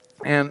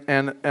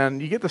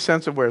 And you get the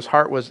sense of where his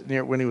heart was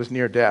near when he was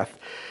near death.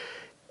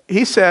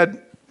 He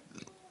said,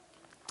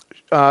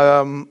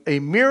 a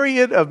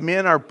myriad of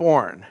men are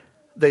born.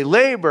 They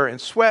labor and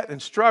sweat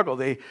and struggle.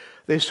 They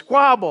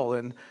squabble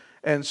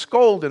and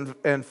scold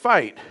and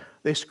fight.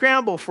 They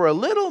scramble for a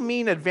little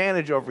mean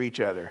advantage over each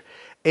other.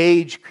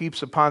 Age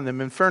creeps upon them.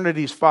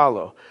 Infirmities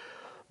follow.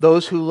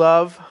 Those who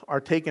love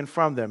are taken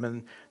from them,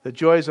 and the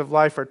joys of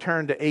life are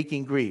turned to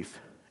aching grief.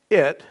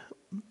 The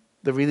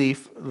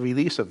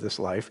release of this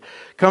life,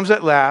 comes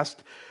at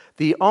last,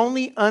 the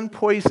only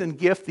unpoisoned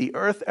gift the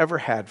earth ever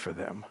had for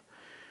them.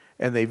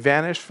 And they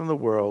vanish from the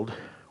world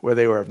where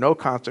they were of no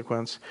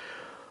consequence,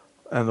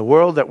 and the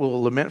world that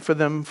will lament for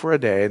them for a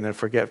day and then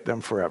forget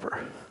them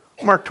forever.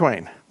 Mark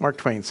Twain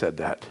said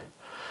that.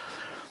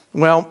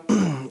 Well,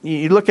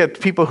 you look at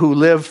people who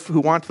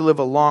want to live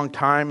a long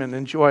time and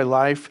enjoy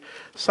life.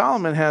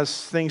 Solomon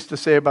has things to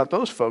say about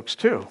those folks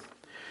too.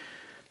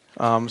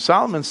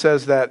 Solomon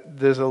says that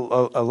there's a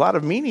lot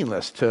of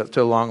meaningless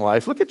to long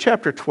life. Look at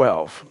chapter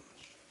 12.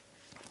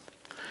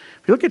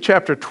 If you look at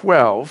chapter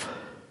 12,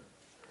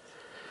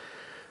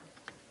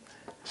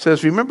 it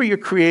says, remember your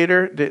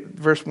Creator,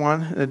 verse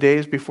 1, in the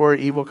days before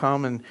evil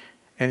come, and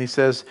he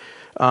says,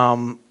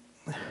 the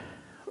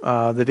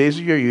days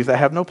of your youth, I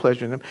have no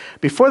pleasure in them.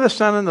 Before the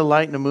sun and the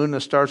light and the moon and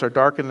the stars are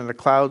darkened and the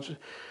clouds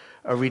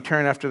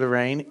return after the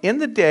rain, in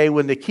the day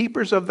when the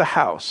keepers of the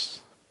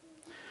house,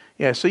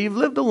 so you've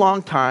lived a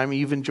long time,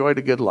 you've enjoyed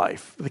a good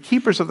life. The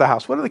keepers of the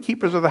house. What are the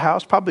keepers of the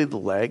house? Probably the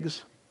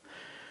legs.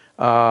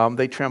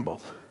 They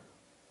tremble.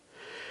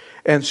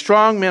 And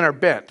strong men are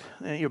bent.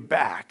 And your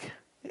back.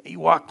 You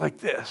walk like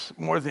this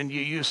more than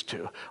you used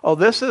to. Oh,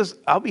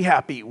 I'll be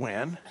happy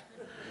when.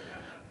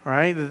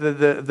 Right?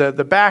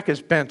 The back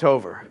is bent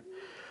over.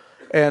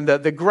 And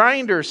the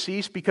grinders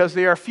cease because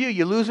they are few.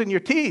 You loosen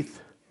your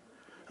teeth.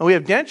 And we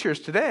have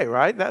dentures today,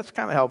 right? That's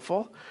kind of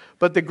helpful.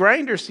 But the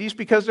grinders cease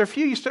because they're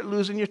few. You start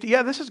losing your teeth.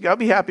 Yeah, I'll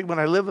be happy when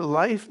I live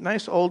a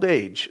nice old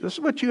age. This is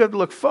what you have to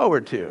look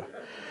forward to.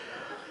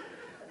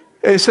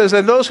 It says,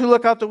 and those who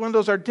look out the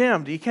windows are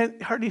dimmed. You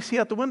can't hardly see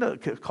out the window.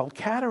 It's called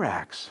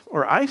cataracts,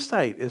 or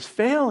eyesight is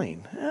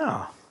failing.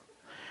 Yeah.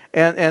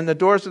 And the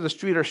doors of the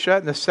street are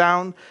shut,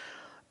 and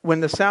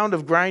when the sound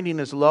of grinding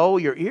is low,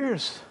 your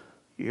ears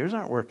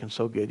aren't working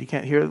so good. You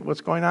can't hear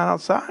what's going on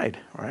outside,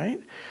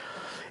 right?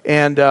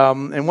 And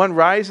one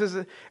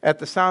rises at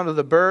the sound of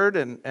the bird,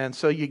 and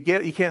so you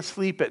can't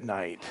sleep at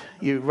night.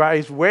 You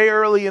rise way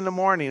early in the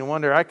morning and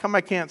wonder, how come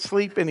I can't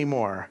sleep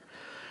anymore,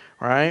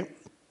 right?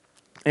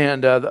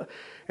 And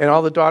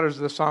all the daughters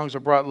of the songs are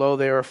brought low.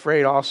 They are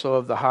afraid also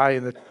of the high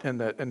and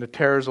the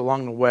terrors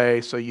along the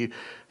way. So you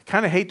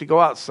kind of hate to go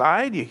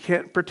outside. You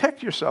can't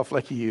protect yourself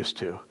like you used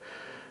to.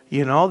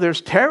 You know,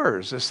 there's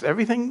terrors.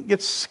 Everything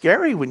gets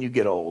scary when you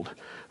get old.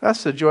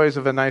 That's the joys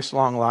of a nice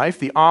long life.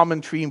 The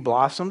almond tree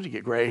blossoms, you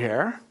get gray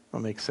hair. That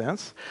makes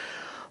sense.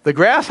 The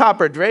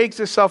grasshopper drags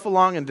itself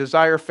along and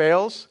desire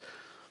fails.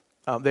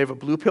 They have a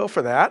blue pill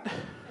for that.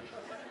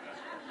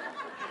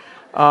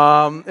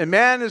 And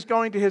man is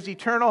going to his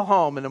eternal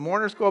home, and the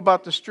mourners go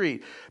about the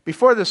street.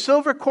 Before the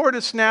silver cord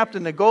is snapped,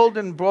 and the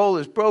golden bowl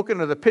is broken,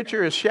 or the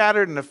pitcher is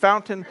shattered, and the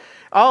fountain,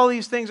 all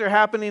these things are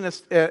happening,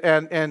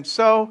 and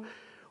so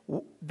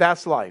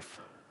that's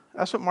life.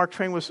 That's what Mark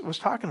Twain was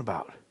talking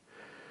about.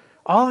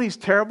 All these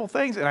terrible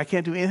things, and I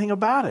can't do anything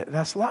about it.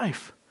 That's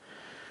life.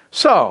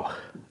 So,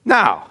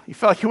 now, you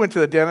felt like you went to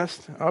the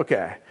dentist?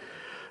 Okay.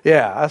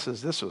 Yeah,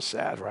 this was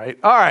sad, right?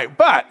 All right,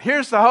 but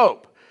here's the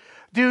hope.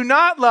 Do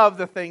not love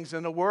the things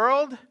in the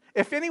world.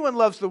 If anyone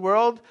loves the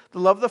world, the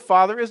love of the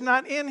Father is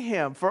not in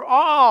him. For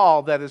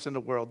all that is in the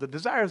world, the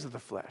desires of the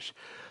flesh,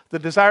 the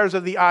desires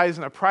of the eyes,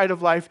 and the pride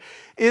of life,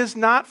 is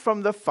not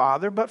from the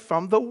Father, but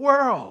from the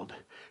world.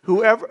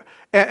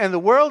 And the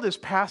world is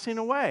passing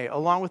away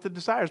along with the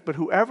desires, but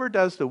whoever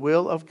does the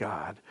will of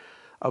God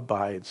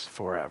abides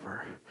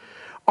forever.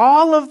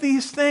 All of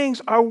these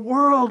things are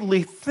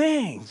worldly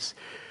things.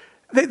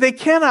 They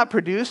cannot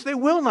produce, they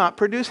will not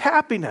produce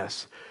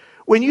happiness.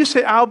 When you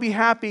say, I'll be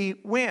happy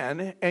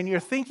when, and you're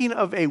thinking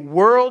of a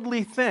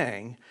worldly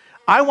thing,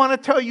 I want to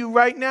tell you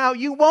right now,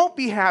 you won't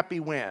be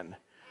happy when.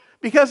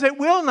 Because it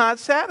will not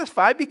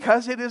satisfy,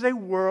 because it is a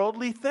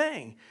worldly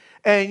thing.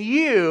 And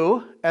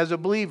you, as a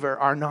believer,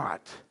 are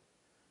not.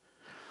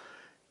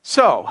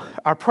 So,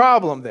 our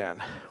problem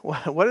then,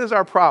 what is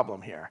our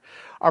problem here?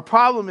 Our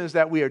problem is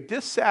that we are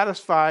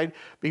dissatisfied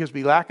because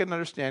we lack an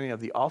understanding of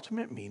the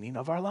ultimate meaning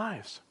of our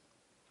lives.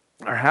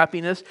 Our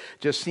happiness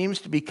just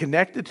seems to be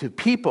connected to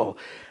people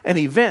and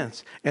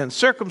events and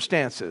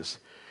circumstances.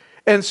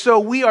 And so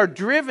we are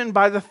driven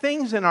by the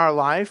things in our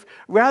life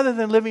rather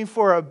than living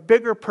for a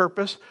bigger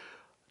purpose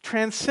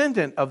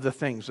transcendent of the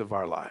things of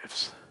our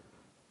lives.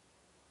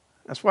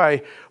 That's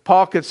why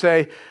Paul could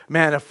say,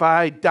 man, if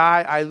I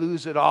die, I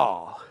lose it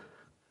all.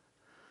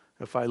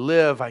 If I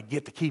live, I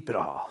get to keep it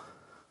all.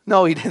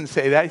 No, he didn't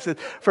say that. He said,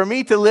 for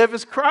me to live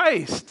is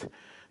Christ.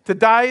 To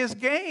die is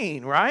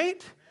gain,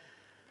 right?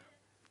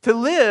 To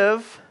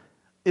live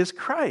is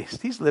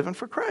Christ. He's living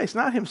for Christ,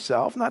 not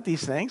himself, not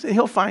these things. And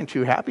he'll find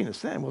true happiness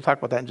then. We'll talk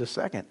about that in just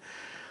a second.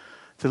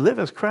 To live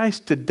as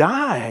Christ, to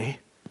die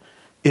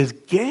is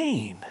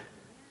gain.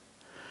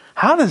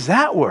 How does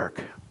that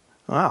work?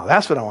 Wow,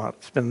 that's what I want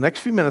to spend the next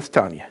few minutes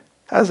telling you.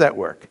 How does that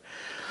work?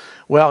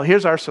 Well,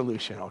 here's our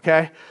solution,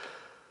 okay?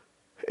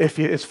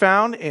 It's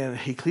found in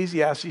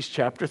Ecclesiastes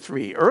chapter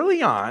 3.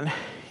 Early on,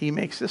 he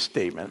makes this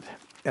statement,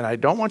 and I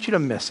don't want you to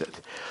miss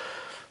it.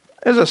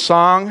 There's a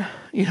song,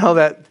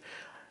 that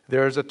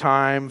there's a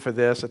time for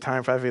this, a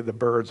time for, I think the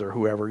Birds or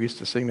whoever used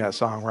to sing that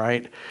song,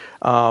 right?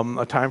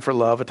 A time for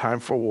love, a time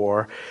for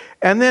war.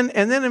 And then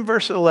in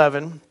verse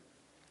 11,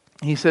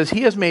 he says,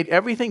 he has made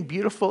everything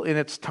beautiful in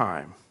its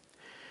time.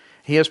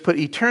 He has put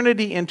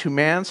eternity into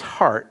man's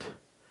heart,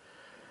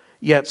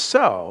 yet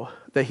so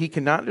that he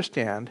cannot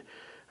understand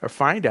or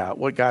find out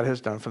what God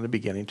has done from the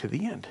beginning to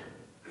the end.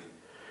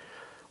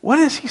 What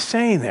is he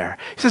saying there?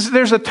 He says,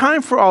 there's a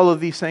time for all of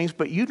these things,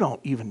 but you don't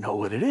even know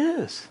what it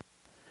is.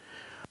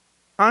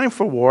 Time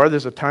for war,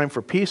 there's a time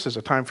for peace, there's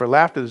a time for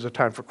laughter, there's a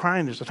time for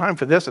crying, there's a time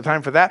for this, a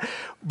time for that.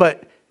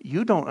 But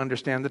you don't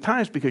understand the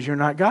times because you're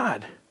not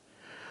God.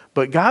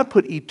 But God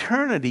put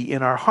eternity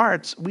in our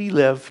hearts. We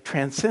live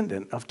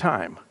transcendent of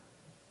time.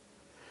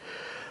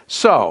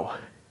 So,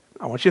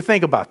 I want you to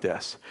think about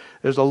this.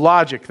 There's a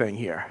logic thing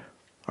here,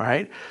 all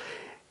right?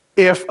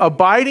 If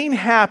abiding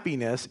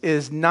happiness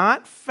is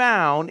not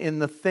found in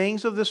the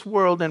things of this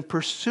world and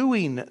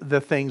pursuing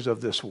the things of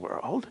this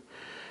world,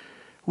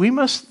 we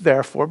must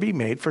therefore be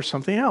made for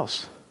something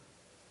else,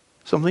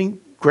 something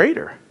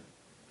greater.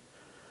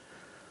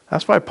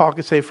 That's why Paul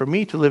could say, for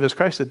me to live as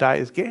Christ, to die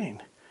is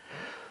gain.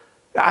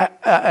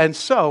 And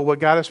so what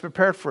God has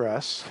prepared for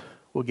us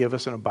will give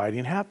us an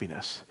abiding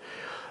happiness.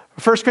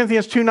 1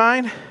 Corinthians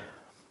 2:9,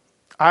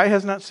 eye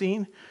has not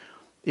seen,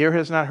 ear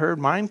has not heard,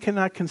 mind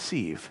cannot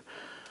conceive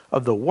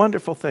of the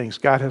wonderful things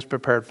God has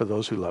prepared for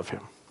those who love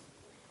him.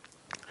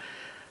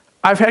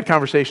 I've had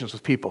conversations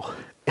with people,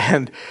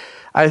 and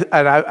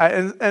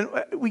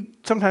we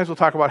sometimes will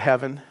talk about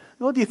heaven.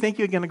 Well, do you think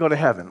you're going to go to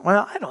heaven?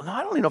 Well, I don't know.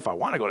 I don't even know if I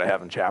want to go to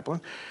heaven,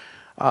 chaplain.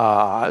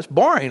 It's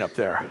boring up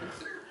there.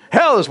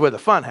 Hell is where the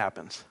fun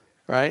happens,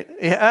 right?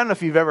 I don't know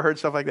if you've ever heard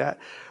stuff like that,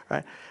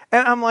 right?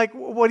 And I'm like,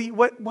 why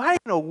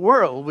in the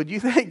world would you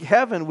think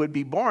heaven would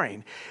be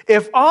boring?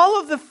 If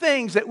all of the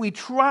things that we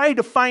try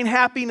to find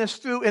happiness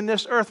through in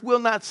this earth will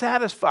not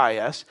satisfy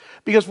us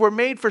because we're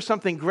made for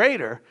something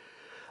greater,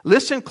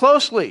 listen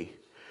closely.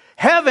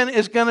 Heaven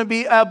is going to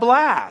be a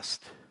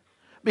blast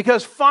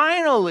because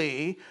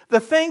finally the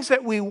things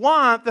that we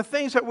want, the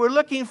things that we're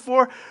looking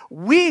for,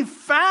 we've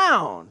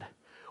found.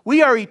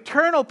 We are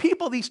eternal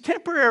people. These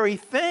temporary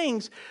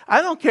things,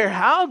 I don't care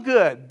how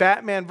good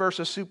Batman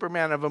versus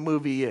Superman of a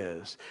movie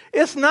is.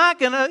 It's not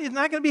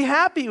gonna be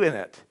happy in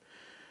it.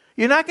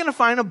 You're not going to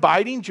find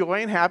abiding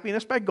joy and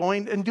happiness by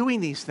going and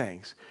doing these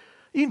things.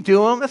 You can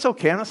do them. That's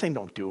okay. I'm not saying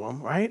don't do them,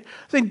 right?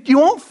 I'm saying you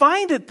won't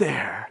find it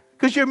there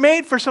because you're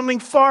made for something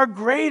far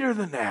greater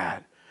than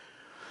that.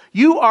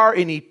 You are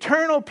an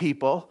eternal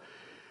people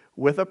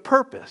with a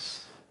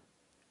purpose.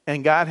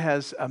 And God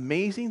has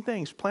amazing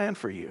things planned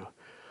for you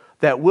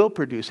that will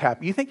produce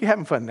happiness. You think you're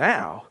having fun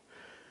now?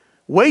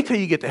 Wait till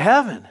you get to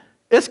heaven.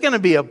 It's going to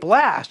be a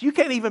blast. You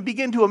can't even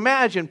begin to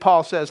imagine,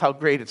 Paul says, how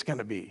great it's going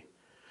to be.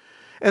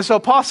 And so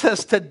Paul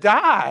says to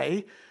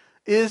die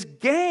is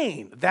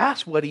gain.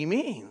 That's what he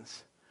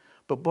means.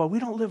 But boy, we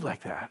don't live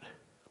like that.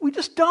 We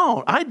just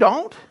don't. I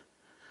don't.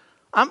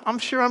 I'm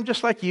sure I'm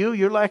just like you.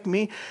 You're like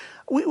me.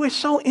 We're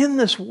so in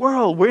this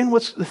world. We're in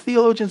what the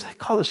theologians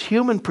call this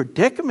human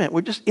predicament. We're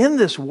just in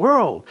this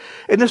world.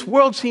 And this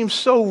world seems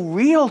so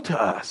real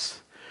to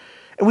us.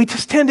 And we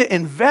just tend to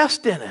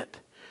invest in it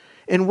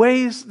in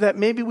ways that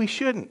maybe we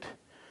shouldn't.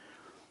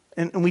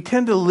 And we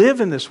tend to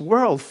live in this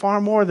world far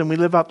more than we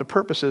live out the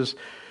purposes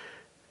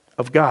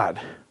of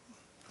God.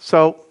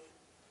 So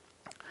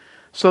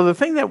the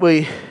thing that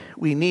we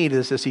need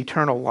is this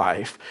eternal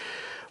life.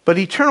 But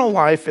eternal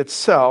life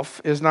itself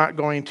is not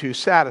going to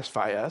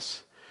satisfy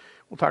us.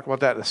 We'll talk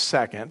about that in a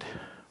second.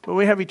 But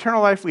we have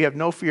eternal life. We have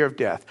no fear of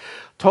death.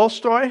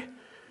 Tolstoy,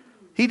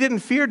 he didn't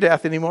fear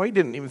death anymore. He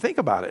didn't even think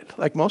about it,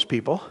 like most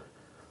people.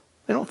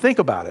 They don't think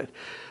about it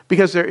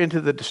because they're into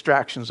the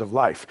distractions of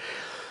life.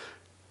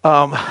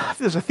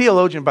 There's a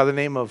theologian by the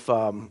name of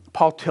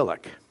Paul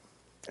Tillich.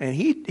 And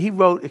he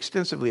wrote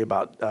extensively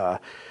about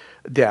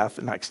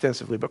death. Not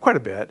extensively, but quite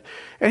a bit.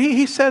 And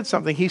he said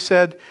something. He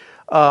said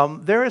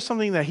there is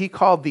something that he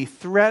called the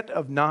threat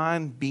of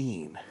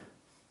non-being.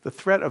 The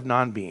threat of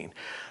non-being.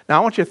 Now, I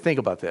want you to think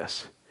about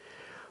this.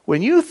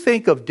 When you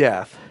think of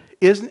death,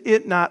 isn't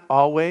it not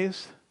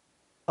always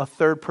a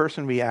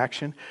third-person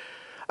reaction?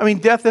 I mean,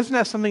 death, isn't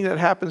that something that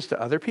happens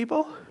to other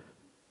people?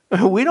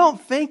 We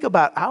don't think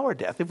about our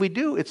death. If we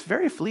do, it's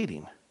very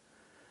fleeting.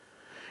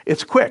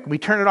 It's quick. We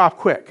turn it off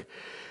quick.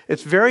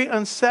 It's very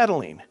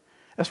unsettling.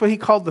 That's what he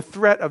called the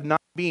threat of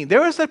non-being.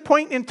 There is a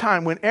point in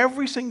time when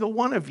every single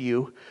one of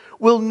you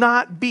will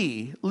not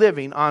be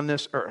living on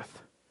this earth.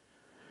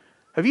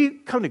 Have you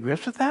come to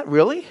grips with that?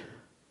 Really?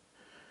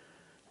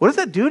 What does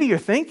that do to your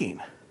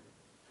thinking?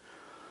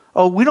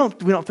 Oh,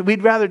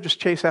 we'd rather just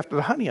chase after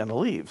the honey on the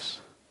leaves.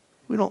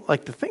 We don't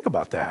like to think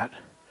about that.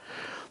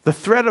 the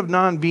threat of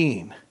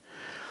non-being.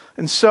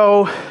 And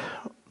so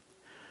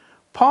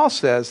Paul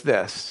says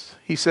this.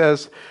 He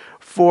says,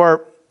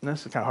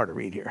 this is kind of hard to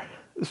read here.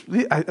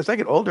 As I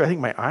get older, I think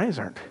my eyes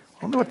aren't.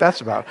 I wonder what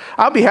that's about.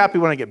 I'll be happy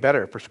when I get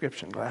better at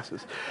prescription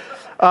glasses.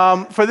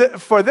 For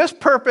this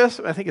purpose,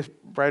 I think it's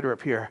brighter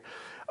up here.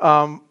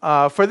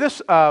 For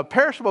this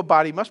perishable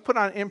body must put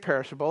on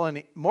imperishable, and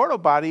the mortal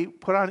body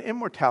put on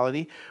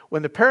immortality.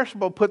 When the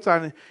perishable puts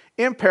on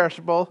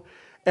imperishable,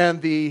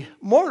 and the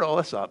mortal,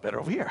 that's a lot better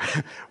over here,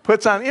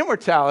 puts on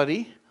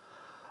immortality,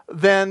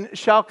 then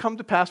shall come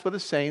to pass what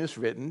is saying is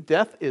written,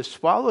 death is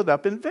swallowed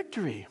up in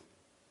victory.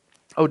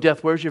 O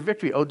death, where's your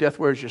victory? O death,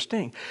 where's your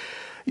sting?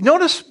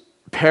 Notice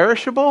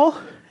perishable,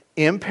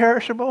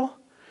 imperishable,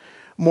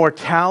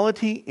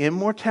 mortality,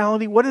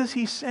 immortality. What is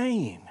he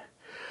saying?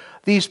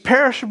 These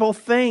perishable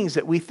things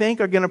that we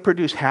think are going to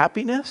produce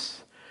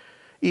happiness,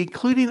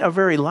 including our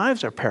very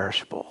lives, are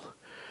perishable.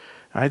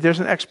 All right, there's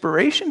an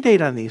expiration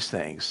date on these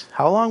things.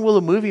 How long will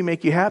a movie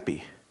make you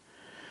happy?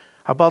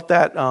 How about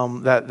that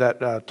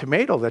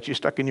tomato that you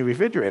stuck in your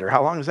refrigerator?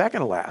 How long is that going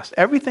to last?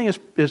 Everything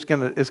is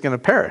going to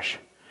perish.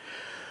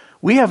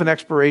 We have an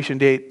expiration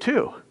date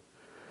too,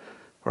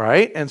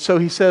 right? And so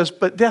he says,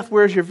 but death,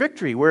 where's your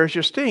victory? Where's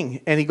your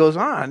sting? And he goes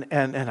on,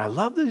 and I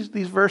love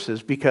these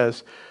verses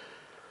because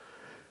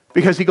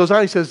he goes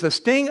on, he says, the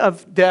sting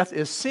of death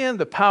is sin,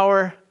 the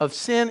power of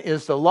sin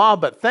is the law,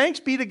 but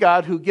thanks be to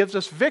God who gives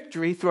us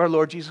victory through our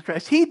Lord Jesus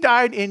Christ. He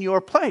died in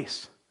your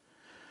place.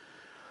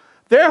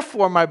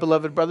 Therefore, my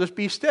beloved brothers,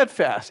 be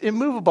steadfast,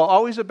 immovable,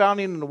 always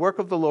abounding in the work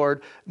of the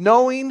Lord,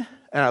 knowing,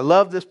 and I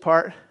love this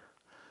part,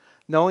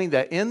 knowing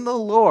that in the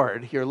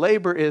Lord your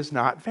labor is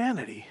not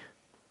vanity.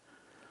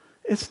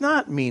 It's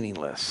not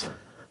meaningless.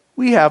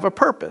 We have a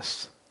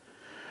purpose.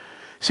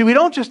 See, we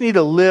don't just need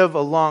to live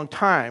a long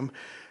time.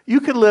 You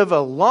could live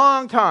a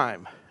long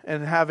time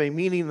and have a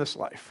meaningless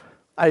life.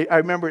 I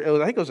remember,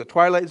 I think it was a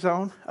Twilight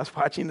Zone. I was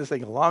watching this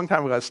thing a long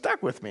time ago. It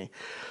stuck with me.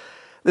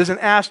 There's an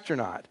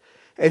astronaut,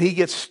 and he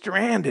gets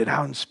stranded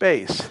out in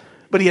space.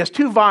 But he has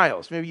 2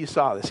 vials. Maybe you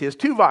saw this. He has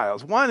 2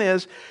 vials. One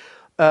is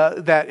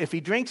that if he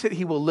drinks it,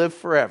 he will live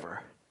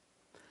forever.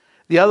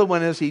 The other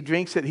one is he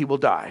drinks it, he will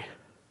die.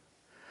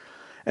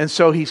 And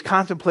so he's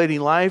contemplating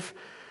life.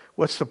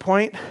 What's the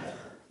point?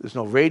 There's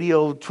no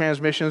radio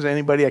transmissions to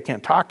anybody. I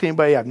can't talk to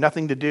anybody. I have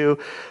nothing to do.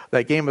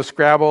 That game of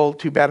Scrabble,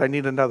 too bad I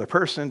need another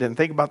person. Didn't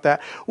think about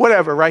that.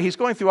 Whatever, right? He's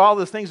going through all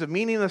those things of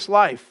meaningless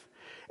life.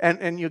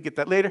 And you'll get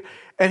that later.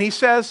 And he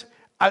says,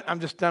 I'm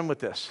just done with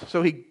this.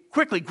 So he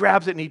quickly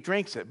grabs it and he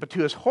drinks it. But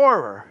to his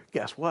horror,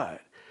 guess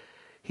what?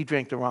 He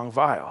drank the wrong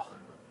vial.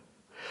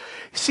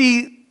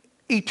 See,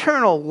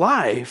 eternal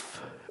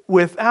life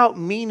without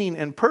meaning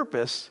and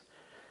purpose,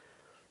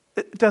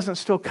 it doesn't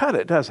still cut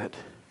it, does it?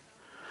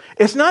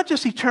 It's not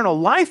just eternal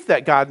life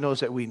that God knows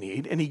that we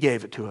need, and he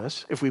gave it to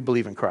us if we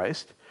believe in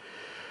Christ,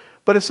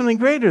 but it's something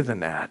greater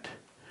than that.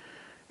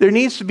 There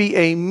needs to be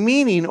a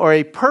meaning or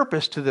a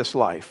purpose to this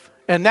life,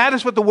 and that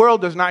is what the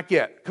world does not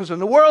get. Because in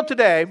the world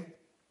today,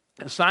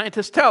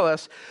 scientists tell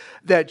us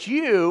that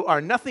you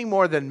are nothing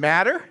more than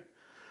matter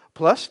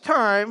plus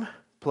time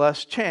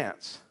plus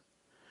chance.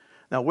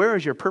 Now, where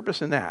is your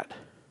purpose in that?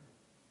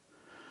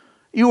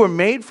 You were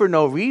made for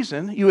no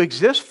reason. You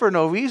exist for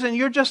no reason.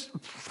 You're just,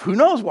 who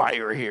knows why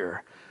you're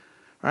here,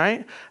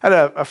 right? I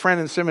had a friend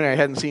in seminary I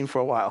hadn't seen for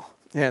a while.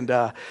 And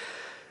I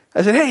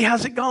said, hey,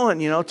 how's it going,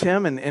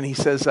 Tim? And he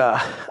says,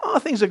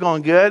 things are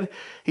going good.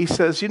 He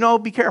says,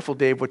 be careful,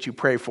 Dave, what you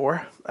pray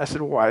for. I said,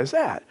 well, why is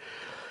that?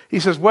 He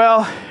says,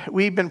 well,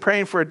 we've been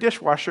praying for a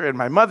dishwasher and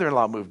my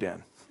mother-in-law moved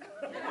in.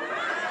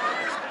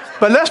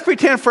 But let's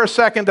pretend for a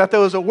second that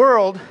there was a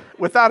world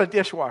without a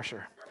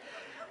dishwasher,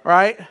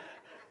 right?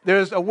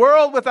 There's a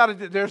world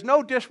there's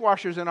no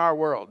dishwashers in our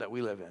world that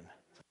we live in.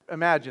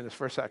 Imagine this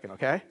for a second,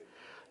 okay?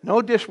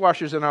 No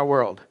dishwashers in our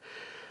world.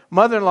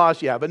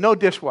 Mother-in-laws, yeah, but no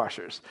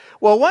dishwashers.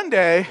 Well, one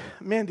day,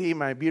 Mindy,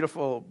 my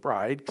beautiful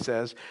bride,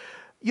 says,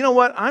 you know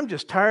what? I'm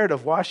just tired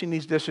of washing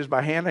these dishes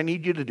by hand. I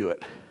need you to do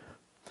it.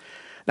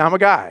 Now, I'm a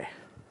guy.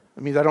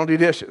 That means I don't do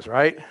dishes,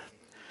 right?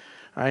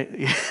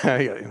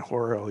 In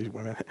horror, all these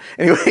women.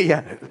 Anyway,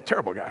 yeah,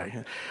 terrible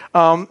guy.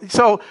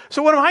 So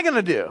what am I going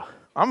to do?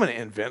 I'm going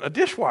to invent a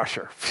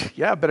dishwasher.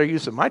 Yeah, better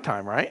use of my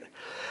time, right?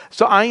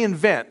 So I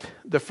invent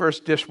the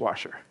first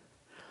dishwasher.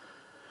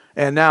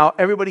 And now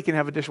everybody can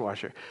have a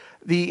dishwasher.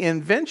 The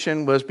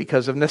invention was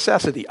because of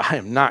necessity. I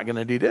am not going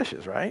to do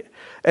dishes, right?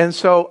 And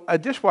so a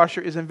dishwasher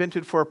is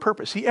invented for a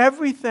purpose. See,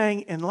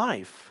 everything in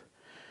life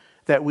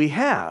that we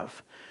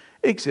have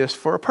exists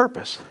for a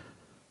purpose.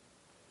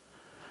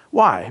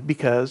 Why?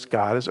 Because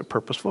God is a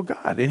purposeful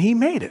God, and he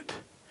made it.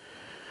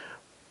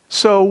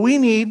 So we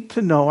need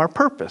to know our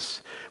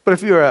purpose. But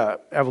if you're an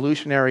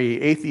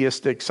evolutionary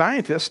atheistic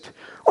scientist,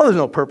 well, there's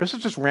no purpose.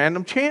 It's just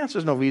random chance.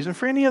 There's no reason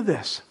for any of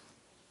this.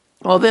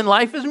 Well, then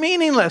life is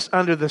meaningless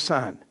under the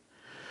sun.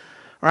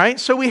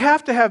 Right? So we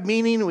have to have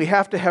meaning. We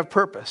have to have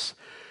purpose.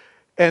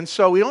 And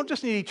so we don't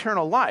just need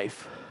eternal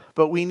life,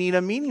 but we need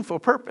a meaningful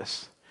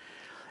purpose.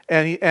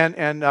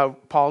 And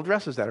Paul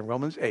addresses that in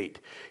Romans 8.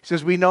 He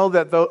says, we know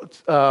that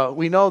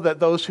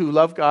those who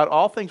love God,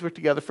 all things work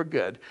together for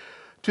good,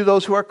 to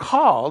those who are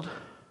called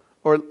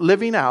or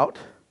living out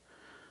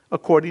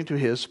according to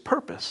his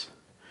purpose.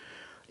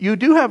 You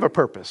do have a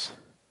purpose.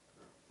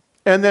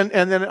 And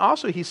then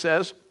also he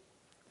says,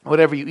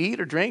 whatever you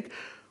eat or drink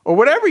or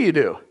whatever you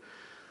do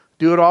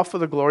it all for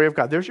the glory of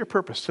God. There's your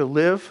purpose, to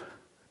live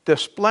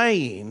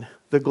displaying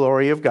the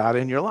glory of God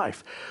in your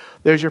life.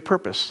 There's your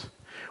purpose.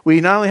 We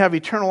not only have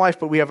eternal life,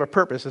 but we have a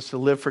purpose. It's to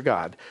live for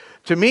God.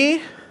 To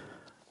me,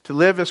 to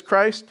live is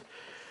Christ,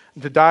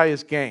 and to die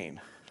is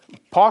gain.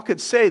 Paul could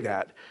say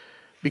that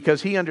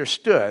because he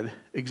understood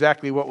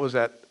exactly what was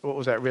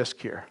at risk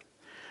here.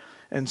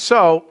 And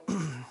so,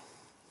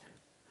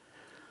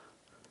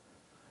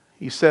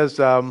 he says,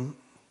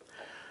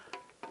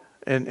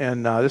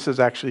 this is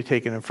actually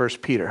taken in 1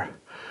 Peter.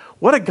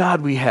 What a God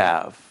we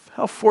have.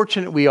 How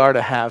fortunate we are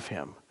to have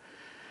him.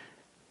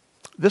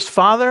 This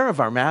Father of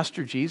our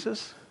Master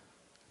Jesus,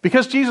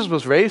 because Jesus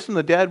was raised from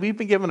the dead, we've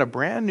been given a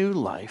brand new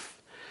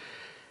life.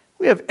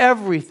 We have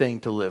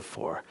everything to live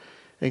for,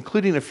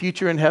 including a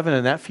future in heaven,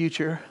 and that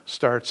future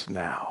starts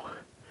now.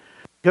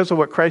 Because of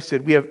what Christ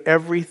did, we have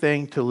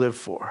everything to live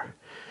for.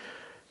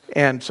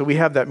 And so we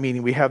have that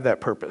meaning, we have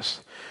that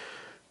purpose.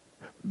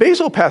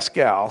 Blaise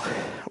Pascal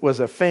was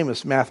a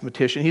famous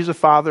mathematician. He's the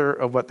father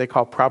of what they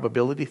call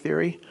probability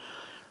theory.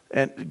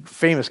 And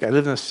famous guy,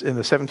 lived in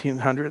the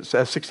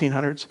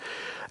 1600s.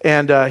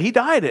 And he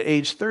died at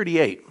age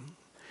 38.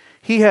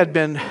 He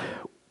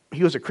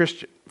was a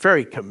Christian,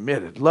 very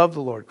committed, loved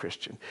the Lord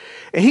Christian.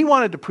 And he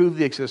wanted to prove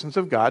the existence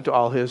of God to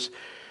all his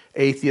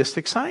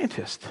atheistic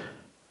scientists.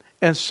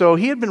 And so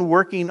he had been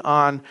working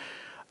on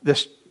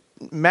this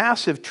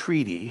massive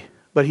treaty,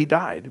 but he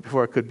died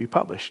before it could be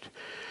published.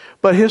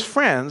 But his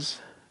friends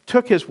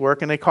took his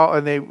work and they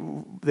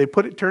turned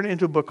it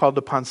into a book called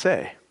The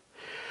Pensée.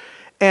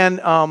 And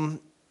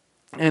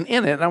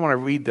in it, I want to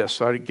read this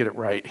so I get it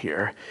right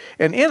here.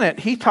 And in it,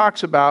 he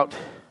talks about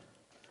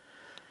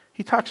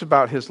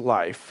his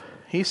life.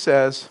 He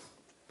says,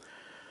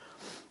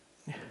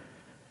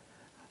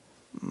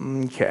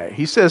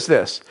 he says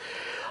this: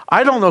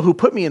 I don't know who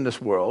put me in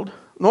this world,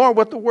 nor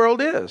what the world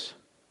is,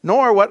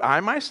 nor what I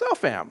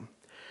myself am.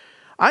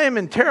 I am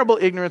in terrible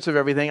ignorance of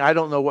everything. I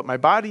don't know what my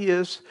body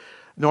is,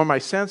 nor my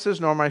senses,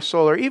 nor my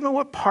soul, or even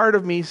what part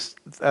of me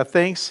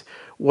thinks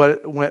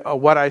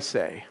what I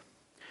say,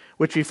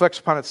 which reflects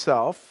upon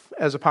itself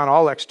as upon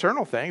all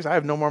external things. I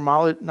have no more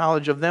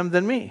knowledge of them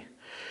than me.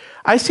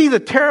 I see the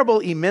terrible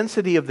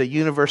immensity of the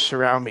universe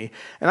surround me,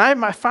 and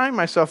I find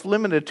myself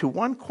limited to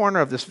one corner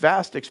of this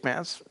vast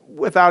expanse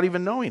without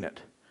even knowing it.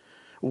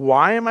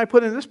 Why am I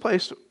put in this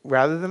place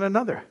rather than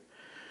another?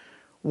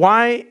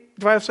 Why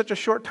do I have such a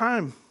short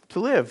time to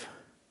live?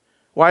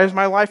 Why is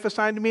my life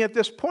assigned to me at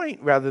this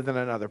point rather than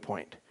another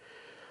point?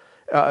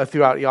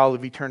 Throughout all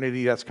of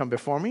eternity that's come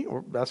before me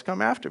or that's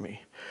come after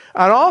me.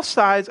 On all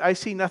sides, I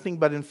see nothing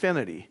but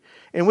infinity,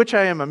 in which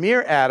I am a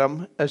mere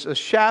atom, as a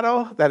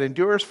shadow that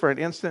endures for an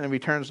instant and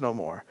returns no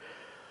more.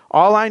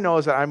 All I know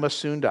is that I must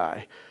soon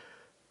die.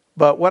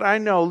 But what I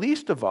know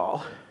least of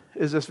all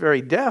is this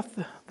very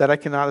death that I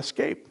cannot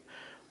escape.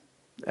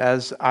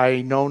 As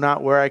I know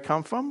not where I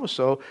come from,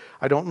 so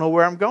I don't know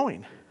where I'm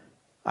going.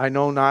 I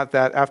know not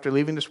that after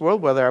leaving this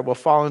world, whether I will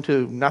fall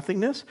into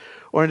nothingness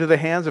or into the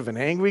hands of an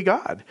angry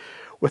God.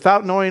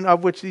 Without knowing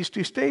of which these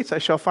two states, I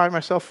shall find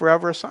myself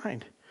forever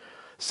assigned.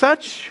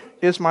 Such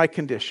is my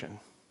condition,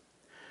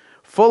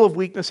 full of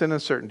weakness and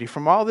uncertainty.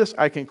 From all this,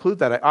 I conclude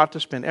that I ought to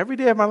spend every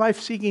day of my life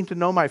seeking to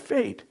know my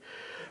fate.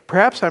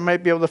 Perhaps I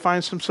might be able to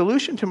find some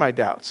solution to my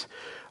doubts.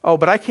 Oh,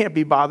 but I can't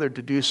be bothered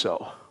to do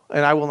so,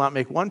 and I will not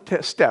make one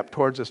step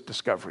towards this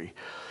discovery.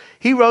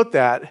 He wrote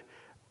that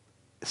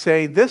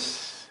saying,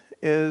 this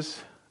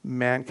is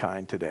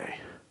mankind today.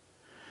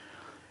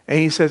 And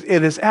he says,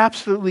 it is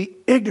absolutely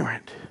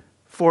ignorant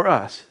for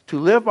us to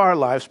live our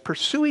lives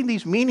pursuing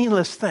these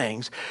meaningless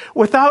things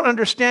without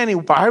understanding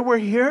why we're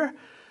here,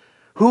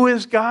 who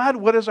is God,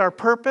 what is our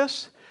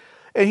purpose.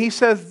 And he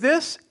says,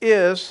 this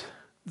is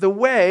the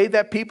way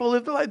that people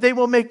live their life. They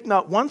will make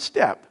not one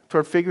step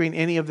toward figuring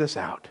any of this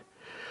out.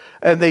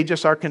 And they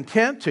just are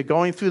content to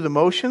going through the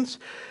motions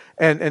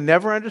and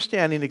never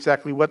understanding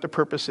exactly what the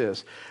purpose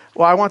is.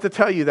 Well, I want to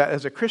tell you that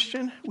as a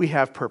Christian, we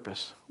have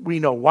purpose. We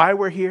know why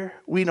we're here.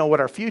 We know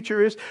what our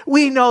future is.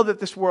 We know that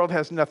this world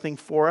has nothing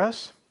for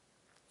us.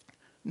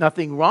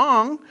 Nothing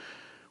wrong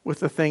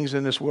with the things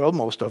in this world,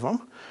 most of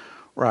them,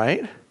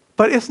 right?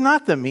 But it's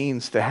not the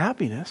means to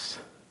happiness.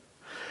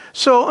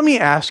 So let me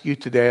ask you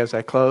today as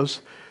I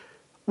close,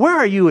 where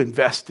are you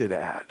invested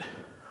at?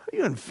 Are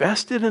you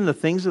invested in the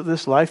things of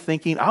this life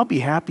thinking, I'll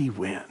be happy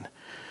when?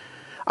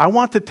 I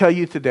want to tell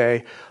you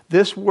today,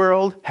 this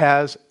world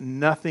has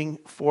nothing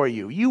for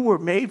you. You were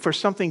made for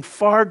something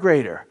far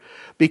greater.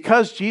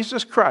 Because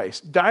Jesus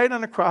Christ died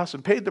on the cross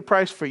and paid the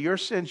price for your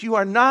sins, you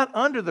are not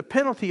under the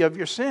penalty of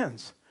your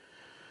sins.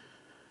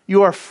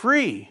 You are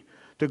free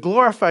to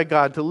glorify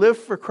God, to live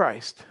for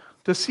Christ,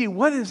 to see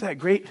what is that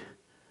great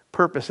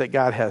purpose that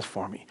God has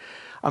for me.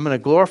 I'm going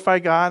to glorify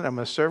God. I'm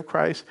going to serve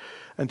Christ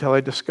until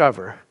I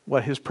discover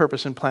what his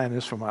purpose and plan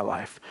is for my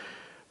life.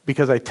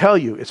 Because I tell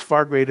you, it's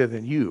far greater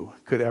than you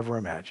could ever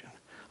imagine.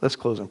 Let's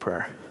close in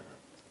prayer.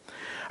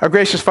 Our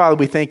gracious Father,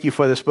 we thank you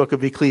for this book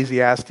of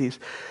Ecclesiastes.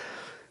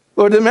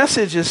 Lord, the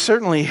message is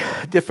certainly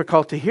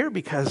difficult to hear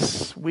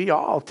because we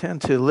all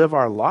tend to live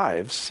our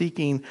lives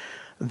seeking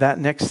that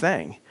next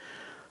thing.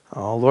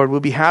 Oh, Lord, we'll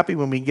be happy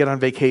when we get on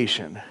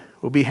vacation.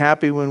 We'll be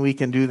happy when we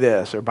can do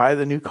this or buy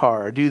the new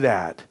car or do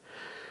that.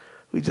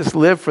 We just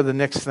live for the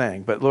next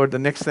thing. But Lord, the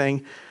next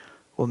thing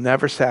will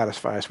never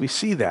satisfy us. We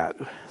see that.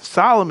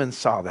 Solomon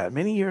saw that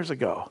many years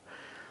ago.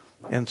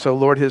 And so,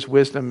 Lord, his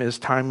wisdom is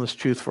timeless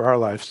truth for our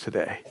lives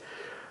today.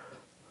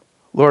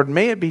 Lord,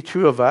 may it be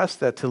true of us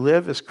that to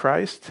live is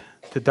Christ,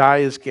 to die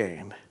is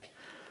gain.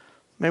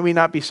 May we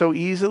not be so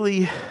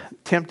easily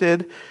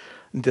tempted,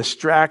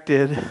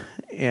 distracted,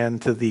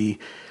 into the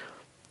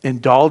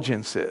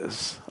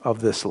indulgences of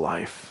this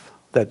life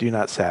that do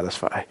not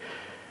satisfy.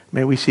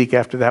 May we seek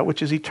after that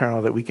which is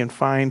eternal, that we can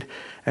find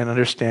and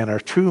understand our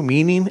true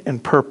meaning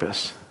and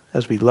purpose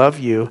as we love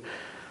you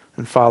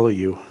and follow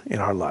you in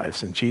our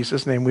lives. In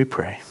Jesus' name we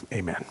pray.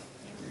 Amen.